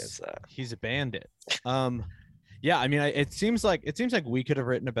 understands that. He's a bandit. Yeah, I mean, it seems like we could have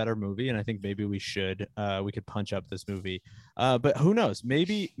written a better movie, and I think maybe we should. We could punch up this movie, but who knows?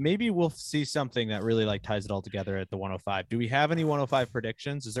 Maybe we'll see something that really like ties it all together at the 105. Do we have any 105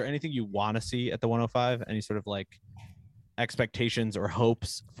 predictions? Is there anything you want to see at the 105? Any sort of like expectations or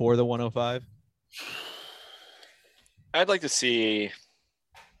hopes for the 105? I'd like to see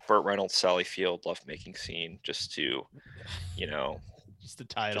Burt Reynolds, Sally Field lovemaking scene, just to, you know, Just to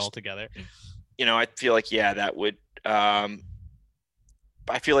tie it all together. I feel like that would. I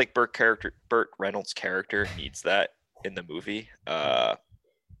feel like Burt Reynolds' character needs that in the movie.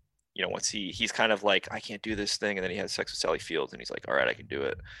 Once he's kind of like, I can't do this thing, and then he has sex with Sally Fields, and he's like, all right, I can do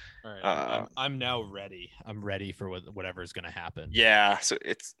it. All right, I'm now ready. I'm ready for whatever's gonna happen. Yeah, so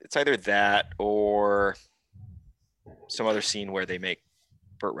it's either that or some other scene where they make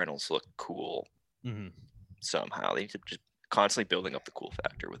Burt Reynolds look cool somehow. They need to just constantly building up the cool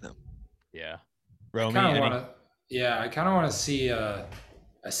factor with him. Yeah. I Romy, kind of want to see a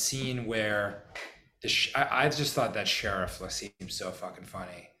scene where I just thought that sheriff seemed so fucking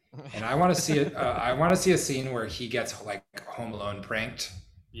funny, and I want to see it. I want to see a scene where he gets like Home Alone pranked.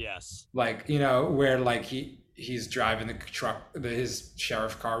 Yes. Like, where like he's driving the truck, his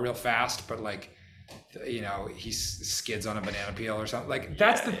sheriff car real fast, but like, he skids on a banana peel or something. Like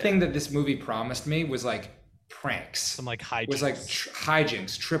that's the thing that this movie promised me was like pranks. Some like hijinks. Was like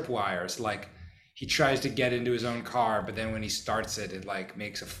hijinks, tripwires. Like he tries to get into his own car, but then when he starts it, it like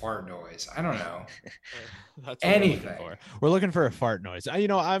makes a fart noise. I don't know. That's anything. We're looking for a fart noise.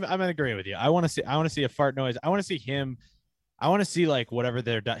 I'm in agreement with you. I want to see a fart noise. I want to see him. I want to see like whatever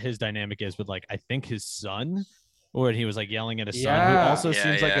his dynamic is with like I think his son, when he was like yelling at his son, who also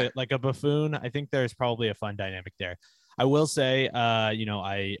seems like a buffoon. I think there's probably a fun dynamic there. I will say,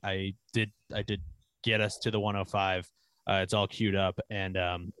 I did get us to the 105. It's all queued up, and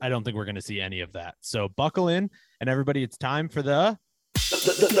I don't think we're going to see any of that. So buckle in, and everybody, it's time for the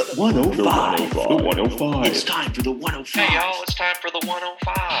 105. The 105. It's time for the 105. Hey, y'all, it's time for the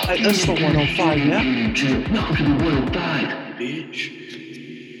 105. Hey, that's the 105, yeah? Welcome to the 105,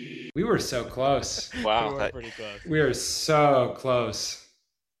 bitch. We were so close. Wow. We were pretty close. We are so close.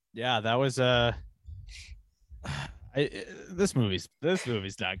 Yeah, that was this movie's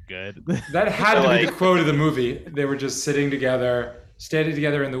not good. That had to be the quote of the movie. They were just sitting together, standing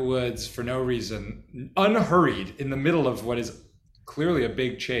together in the woods for no reason, unhurried in the middle of what is clearly a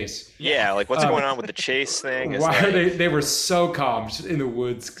big chase. Yeah, like what's going on with the chase thing? Why are they were so calm, just in the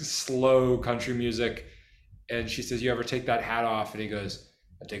woods, slow country music. And she says, "You ever take that hat off?" And he goes,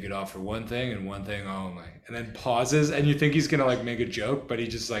 "I take it off for one thing and one thing only." And then pauses, and you think he's gonna like make a joke, but he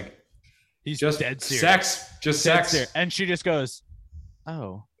just like he's just dead serious. Sex, just Dead sex. serious. And she just goes,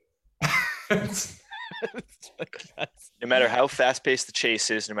 "Oh." No matter how fast-paced the chase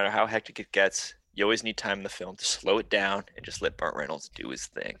is, no matter how hectic it gets, you always need time in the film to slow it down and just let Burt Reynolds do his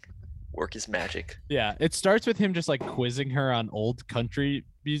thing, work his magic. Yeah, it starts with him just like quizzing her on old country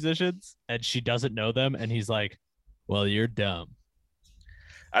musicians, and she doesn't know them, and he's like, "Well, you're dumb."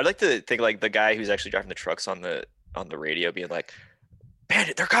 I'd like to think like the guy who's actually driving the trucks on the radio being like,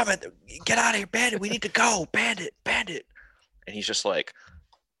 "Bandit, they're coming! Get out of here, Bandit! We need to go, Bandit, Bandit!" And he's just like,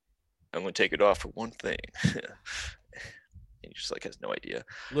 "I'm gonna take it off for one thing." He just like has no idea.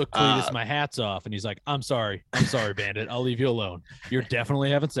 Look, Cletus, my hat's off, and he's like, I'm sorry, Bandit. I'll leave you alone. You're definitely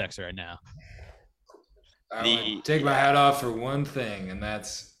having sex right now." I would take my hat off for one thing, and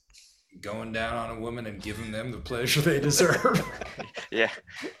that's going down on a woman and giving them the pleasure they deserve. Yeah,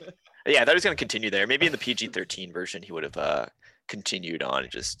 I thought he was gonna continue there. Maybe in the PG-13 version, he would have continued on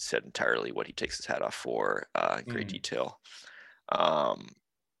and just said entirely what he takes his hat off for in great detail. But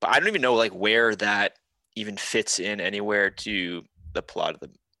I don't even know like where that even fits in anywhere to the plot of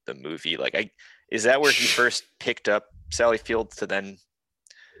the movie. Like, is that where he first picked up Sally Field to then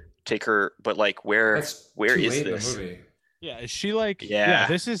take her? But like, where is this? Yeah, is she like? Yeah,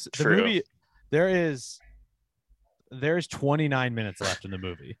 this is true. The movie. There's 29 minutes left in the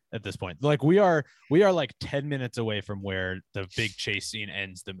movie at this point. Like we are like 10 minutes away from where the big chase scene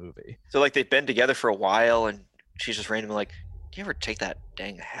ends the movie. So like they've been together for a while, and she's just randomly like, "Do you ever take that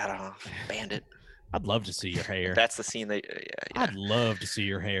dang hat off, Bandit?" I'd love to see your hair. That's the scene they. I'd love to see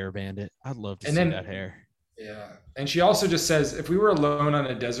your hair, Bandit. I'd love to see that hair. Yeah, and she also just says, "If we were alone on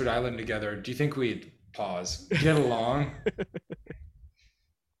a desert island together, do you think we'd pause, get along?"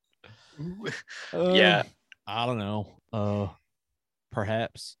 Yeah, I don't know.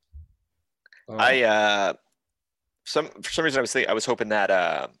 Perhaps. For some reason I was hoping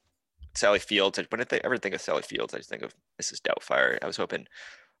that Sally Fields. When I ever think of Sally Fields, I just think of Mrs. Doubtfire. I was hoping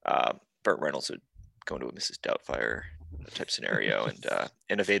Burt Reynolds would go into a Mrs. Doubtfire type scenario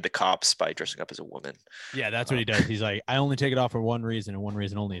and evade the cops by dressing up as a woman. Yeah, that's what he does. He's like, I only take it off for one reason and one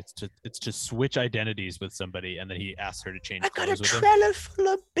reason only. It's to switch identities with somebody, and then he asks her to change I've got a clothes with him. trailer full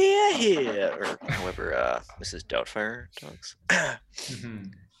of beer here, or however Mrs. Doubtfire talks.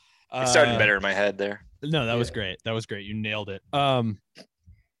 It started better in my head there. No, that was great. That was great. You nailed it.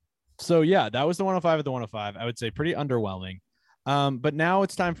 So yeah, that was the 105 of the 105. I would say pretty underwhelming. But now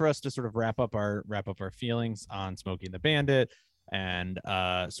it's time for us to sort of wrap up our feelings on Smokey and the Bandit, and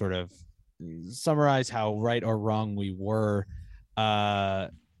sort of summarize how right or wrong we were,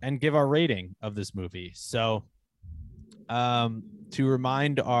 and give our rating of this movie. So to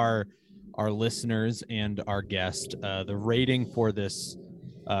remind our listeners and our guest, the rating for this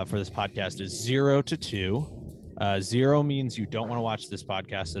podcast is 0 to 2. 0 means you don't want to watch this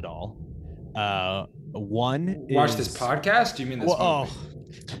podcast at all. 1 Watch is... this podcast? Do you mean this movie? Oh,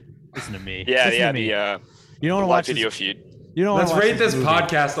 listen to me. Yeah, Listen yeah. to me. You don't want to Live watch video this... feed. You don't Let's want to watch rate this movie.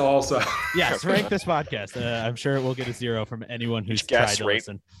 podcast also. Yes, rank this podcast. I'm sure it will get a 0 from anyone who's tried to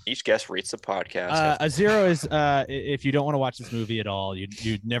listen. Each guest rates the podcast. A 0 is if you don't want to watch this movie at all.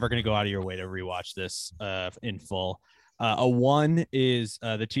 You're never going to go out of your way to rewatch this in full. A 1 is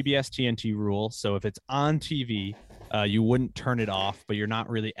the TBS TNT rule. So if it's on TV, you wouldn't turn it off, but you're not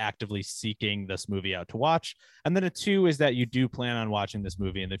really actively seeking this movie out to watch. And then a 2 is that you do plan on watching this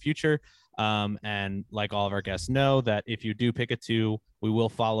movie in the future. And like all of our guests know, that if you do pick a 2, we will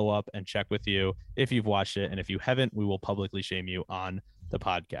follow up and check with you if you've watched it. And if you haven't, we will publicly shame you on the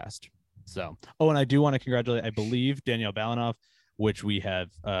podcast. So, and I do want to congratulate, I believe, Danielle Balanoff, which we have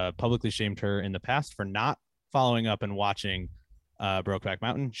publicly shamed her in the past for not following up and watching Brokeback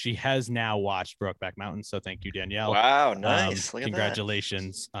Mountain. She has now watched Brokeback Mountain, so thank you, Danielle. Wow, nice. Look at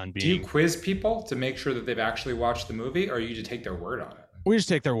congratulations on being... Do you quiz people to make sure that they've actually watched the movie, or you just take their word on it? We just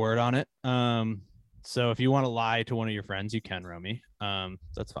take their word on it. So if you want to lie to one of your friends, you can, Romy.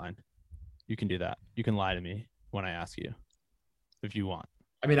 That's fine. You can do that. You can lie to me when I ask you if you want.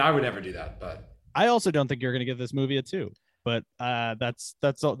 I mean, I would never do that, but I also don't think you're going to give this movie a 2. But that's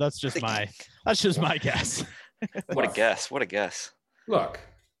just my guess. What a guess! What a guess! Look,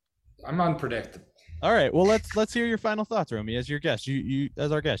 I'm unpredictable. All right. Well, let's hear your final thoughts, Romy. As your guest, you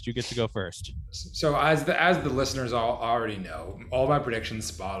as our guest, you get to go first. So as the listeners all already know, all my predictions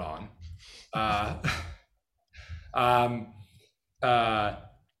spot on.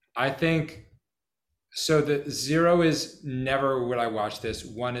 I think so. The 0 is never would I watch this.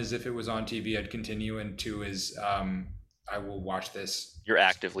 1 is if it was on TV, I'd continue, and 2 is I will watch this. You're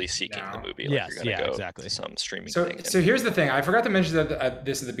actively seeking now. the movie. Like Yes, you're gonna go exactly. to some streaming So thing. so here's the thing. I forgot to mention that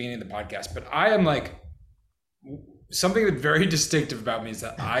this at the beginning of the podcast, but I am like, something that's very distinctive about me is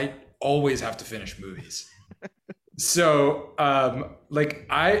that I always have to finish movies. So like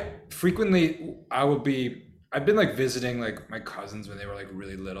I've been like visiting like my cousins when they were like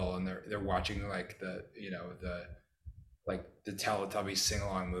really little, and they're watching like the Teletubbies sing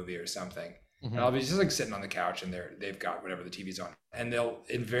along movie or something. Mm-hmm. And I'll be just like sitting on the couch, and they've got whatever the TV's on, and they'll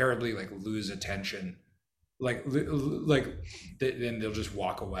invariably like lose attention, then they'll just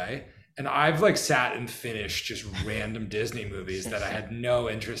walk away. And I've like sat and finished just random Disney movies that I had no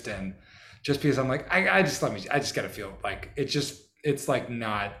interest in, just because I'm like, I just gotta feel like it's like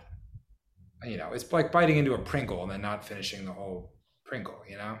not, it's like biting into a Pringle and then not finishing the whole Pringle,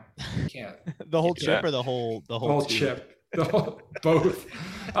 you can't. The whole chip or the whole chip. Both.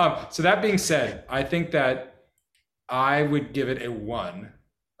 So that being said, I think that I would give it a 1.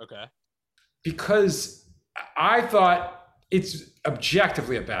 Okay. Because I thought it's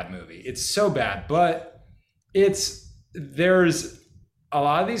objectively a bad movie. It's so bad, but there's a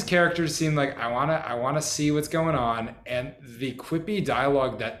lot of these characters seem like I wanna see what's going on, and the quippy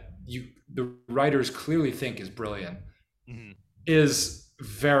dialogue that the writers clearly think is brilliant is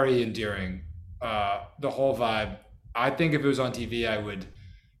very endearing. The whole vibe. I think if it was on TV, I would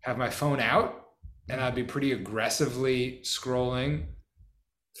have my phone out and I'd be pretty aggressively scrolling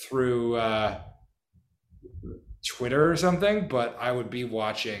through Twitter or something, but I would be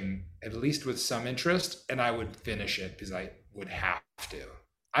watching at least with some interest, and I would finish it because I would have to.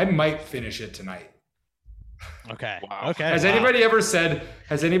 I might finish it tonight. Okay. Wow. Okay. Has anybody ever said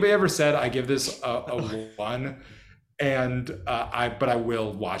I give this a 1? But I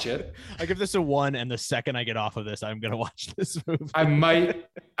will watch it. I give this a 1, and the second I get off of this, I'm gonna watch this movie. I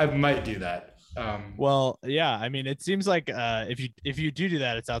might do that. Well, yeah. I mean, it seems like if you do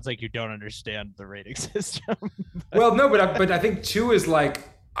that, it sounds like you don't understand the rating system. Well, no, but I think 2 is like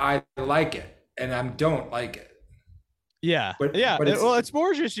I like it, and I don't like it. Yeah, But it's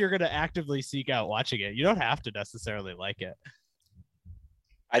more just you're gonna actively seek out watching it. You don't have to necessarily like it.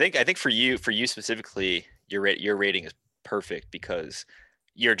 I think for you specifically, your rating is perfect because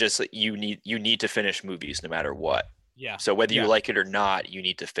you're just you need to finish movies no matter what. Yeah. So whether you Yeah. like it or not, you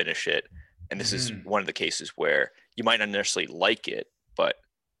need to finish it. And this is Mhm. one of the cases where you might not necessarily like it, but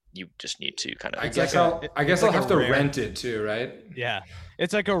you just need to kind of. I guess like I'll like a have to rare- rent it too, right? Yeah.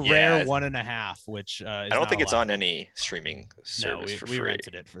 It's like a Yeah. rare 1.5, which is I don't not think a it's lot. on any streaming No, service for we free.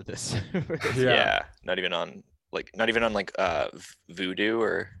 rented it for this. Yeah, not even on Vudu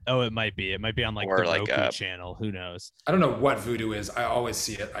or Oh, it might be. It might be on like Or the like, Roku channel. Who knows? I don't know what Voodoo is. I always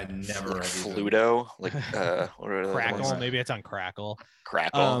see it. I never like have used it. Fluto, like what are the Crackle. ones? Maybe it's on Crackle.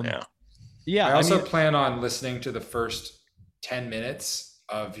 Crackle, Um, yeah. Yeah. I also mean, plan on listening to the first 10 minutes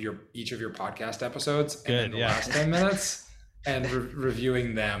of each of your podcast episodes and then Good, the yeah. last 10 minutes and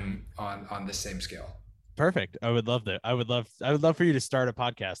reviewing them on the same scale. perfect. I would love that. I would love for you to start a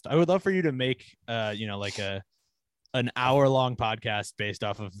podcast. I would love for you to make like an hour-long podcast based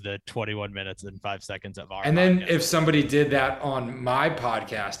off of the 21 minutes and 5 seconds of our And then podcast. if somebody did that on my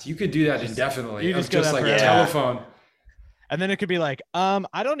podcast, you could do that indefinitely. you Of just go just that like forever. telephone. And then it could be like,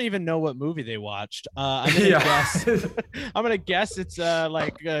 I don't even know what movie they watched. I'm gonna Yeah. guess. I'm gonna guess it's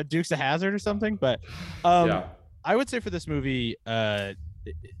like Dukes of Hazzard or something. But Yeah. I would say for this movie, all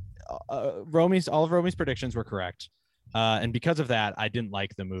of Romy's predictions were correct. And because of that, I didn't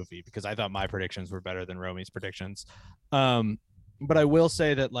like the movie because I thought my predictions were better than Romy's predictions. But I will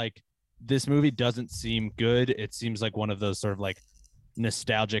say that like this movie doesn't seem good. It seems like one of those sort of like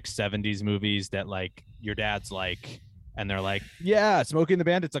nostalgic 70s movies that like your dad's like, and they're like, yeah, Smokey and the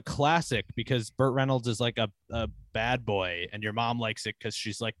Bandit's a classic because Burt Reynolds is like a bad boy, and your mom likes it because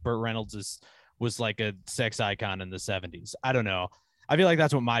she's like Burt Reynolds was like a sex icon in the 70s. I don't know. I feel like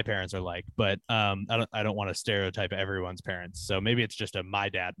that's what my parents are like, but I don't want to stereotype everyone's parents. So maybe it's just a my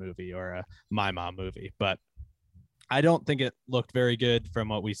dad movie or a my mom movie, but I don't think it looked very good from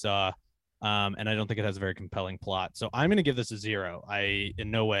what we saw. And I don't think it has a very compelling plot. So I'm going to give this a 0.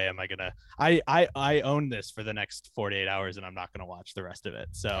 In no way am I going to, I own this for the next 48 hours and I'm not going to watch the rest of it.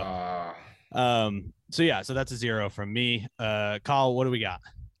 So, so that's a 0 from me. Kyle, what do we got?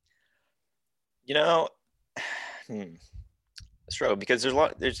 Struggle because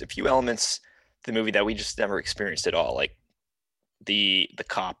there's a few elements to the movie that we just never experienced at all. Like the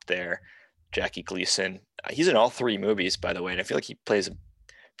cop there, Jackie Gleason. He's in all 3 movies, by the way, and I feel like he plays a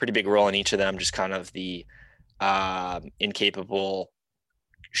pretty big role in each of them. Just kind of the incapable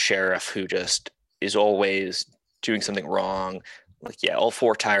sheriff who just is always doing something wrong. Like, yeah, all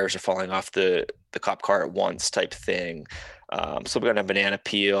 4 tires are falling off the cop car at once type thing. Slipping on a banana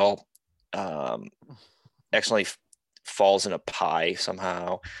peel. Accidentally falls in a pie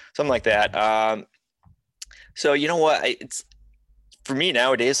somehow, something like that. So you know what? It's for me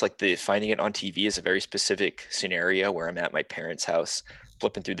nowadays, like finding it on TV is a very specific scenario where I'm at my parents' house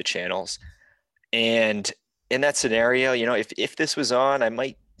flipping through the channels. And in that scenario, if this was on, I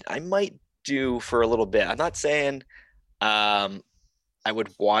might do for a little bit. I'm not saying I would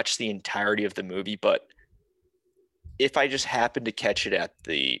watch the entirety of the movie, but if I just happen to catch it at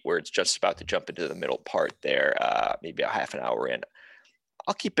where it's just about to jump into the middle part there, maybe a half an hour in,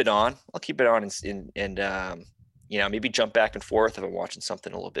 I'll keep it on. And maybe jump back and forth if I'm watching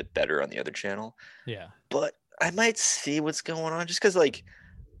something a little bit better on the other channel. Yeah. But I might see what's going on just because like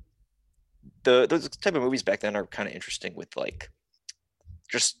those type of movies back then are kind of interesting with like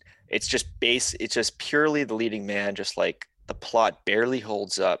it's just purely the leading man, just like the plot barely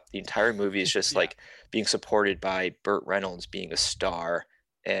holds up. The entire movie is just like being supported by Burt Reynolds being a star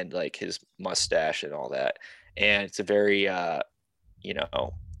and like his mustache and all that. And it's a very,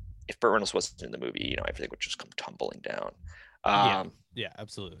 if Burt Reynolds wasn't in the movie, everything would just come tumbling down. Yeah,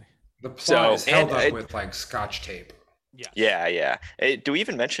 absolutely. The plot is held up with like scotch tape. Yeah. Do we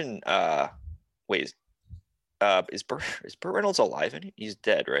even mention? Is Burt Reynolds alive? He's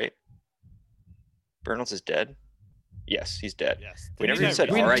dead, right? Burt Reynolds is dead. Yes, he's dead. Yes. We never even said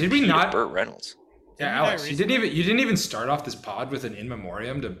Did we R.I.P. not? to Burt Reynolds. Yeah, Alex, you didn't even start off this pod with an in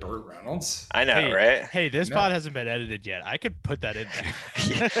memoriam to Burt Reynolds. I know, right? Hey, this No. pod hasn't been edited yet. I could put that in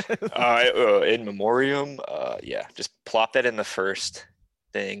there. In memoriam. Yeah, just plop that in the first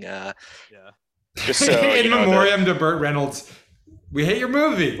thing. Yeah. Just so in memoriam to Burt Reynolds. We hate your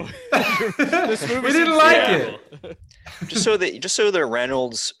movie. This movie We didn't seems like terrible. it. just so the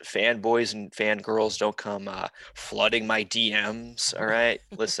Reynolds fanboys and fangirls don't come flooding my DMs. All right,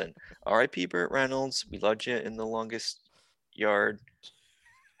 listen. R.I.P. Burt Reynolds. We loved you in The Longest Yard.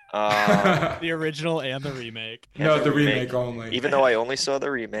 The original and the remake. No, the remake only. Even though I only saw the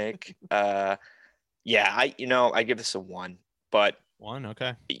remake. I give this a 1, but 1,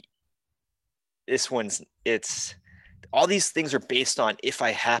 okay. this one's all these things are based on if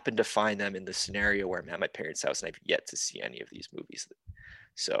I happen to find them in the scenario where I'm at my parents' house and I've yet to see any of these movies.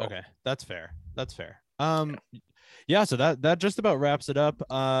 So Okay, that's fair. That's fair. Yeah, so that just about wraps it up.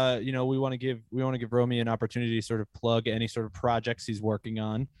 You know, we want to give Romy an opportunity to sort of plug any sort of projects he's working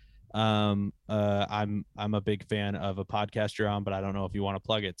on. I'm a big fan of a podcast you're on, but I don't know if you want to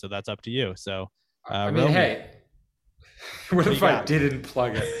plug it, so that's up to you. So I mean, Romy, hey, what if I didn't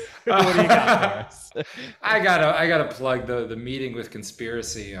plug it? what do you got for us? I gotta plug the meeting with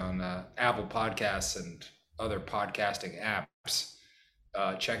Conspiracy on Apple Podcasts and other podcasting apps.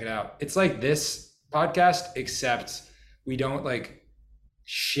 Check it out. It's like this podcast, except we don't like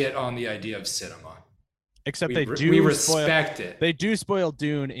shit on the idea of cinema. Except we respect it. They do spoil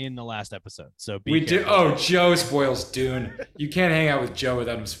Dune in the last episode, so we do. Oh, Joe spoils Dune. You can't hang out with Joe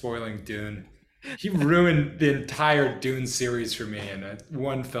without him spoiling Dune. He ruined the entire Dune series for me in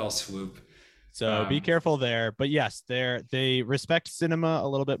one fell swoop. So be careful there. But yes, they respect cinema a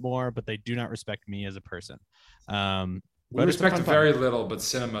little bit more, but they do not respect me as a person. We respect very little, but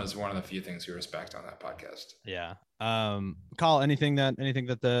cinema is one of the few things we respect on that podcast. Yeah. Carl, anything that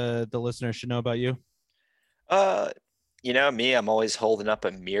the listeners should know about you? You know, me, I'm always holding up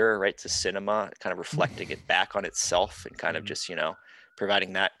a mirror right to cinema, kind of reflecting it back on itself and kind of just, you know,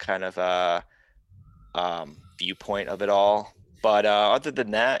 providing that kind of viewpoint of it all. But other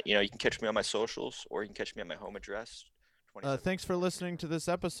than that, you know, you can catch me on my socials or you can catch me on my home address. Thanks for listening to this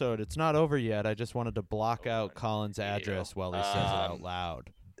episode. It's not over yet. I just wanted to block out Colin's address while he says it out loud.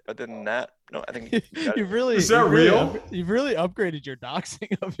 Other than that, no, I think you've really is that real? You've really upgraded your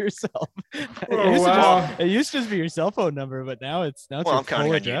doxing of yourself. Oh, wow. It used to just be your cell phone number, but now it's well, your I'm counting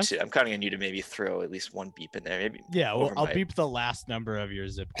full on you address. to. I'm counting on you to maybe throw at least one beep in there. Maybe. Yeah, well, I'll beep the last number of your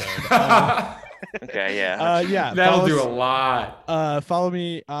zip code. Okay, yeah. Yeah, that'll do a lot. Follow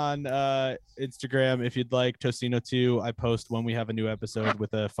me on Instagram if you'd like. Tostino2. I post when we have a new episode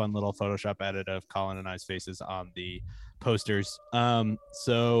with a fun little Photoshop edit of Colin and I's faces on the posters.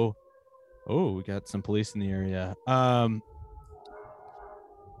 Oh, we got some police in the area. Oh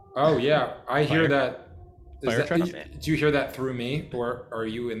yeah, I hear that. Do you hear that through me, or are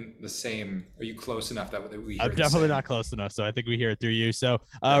you in the same? Are you close enough that we hear? I'm definitely not close enough, so I think we hear it through you. So,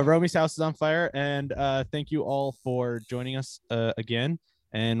 Romy's house is on fire, and thank you all for joining us again.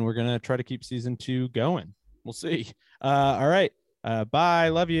 And we're gonna try to keep season 2 going. We'll see. All right. Bye.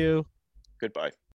 Love you. Goodbye.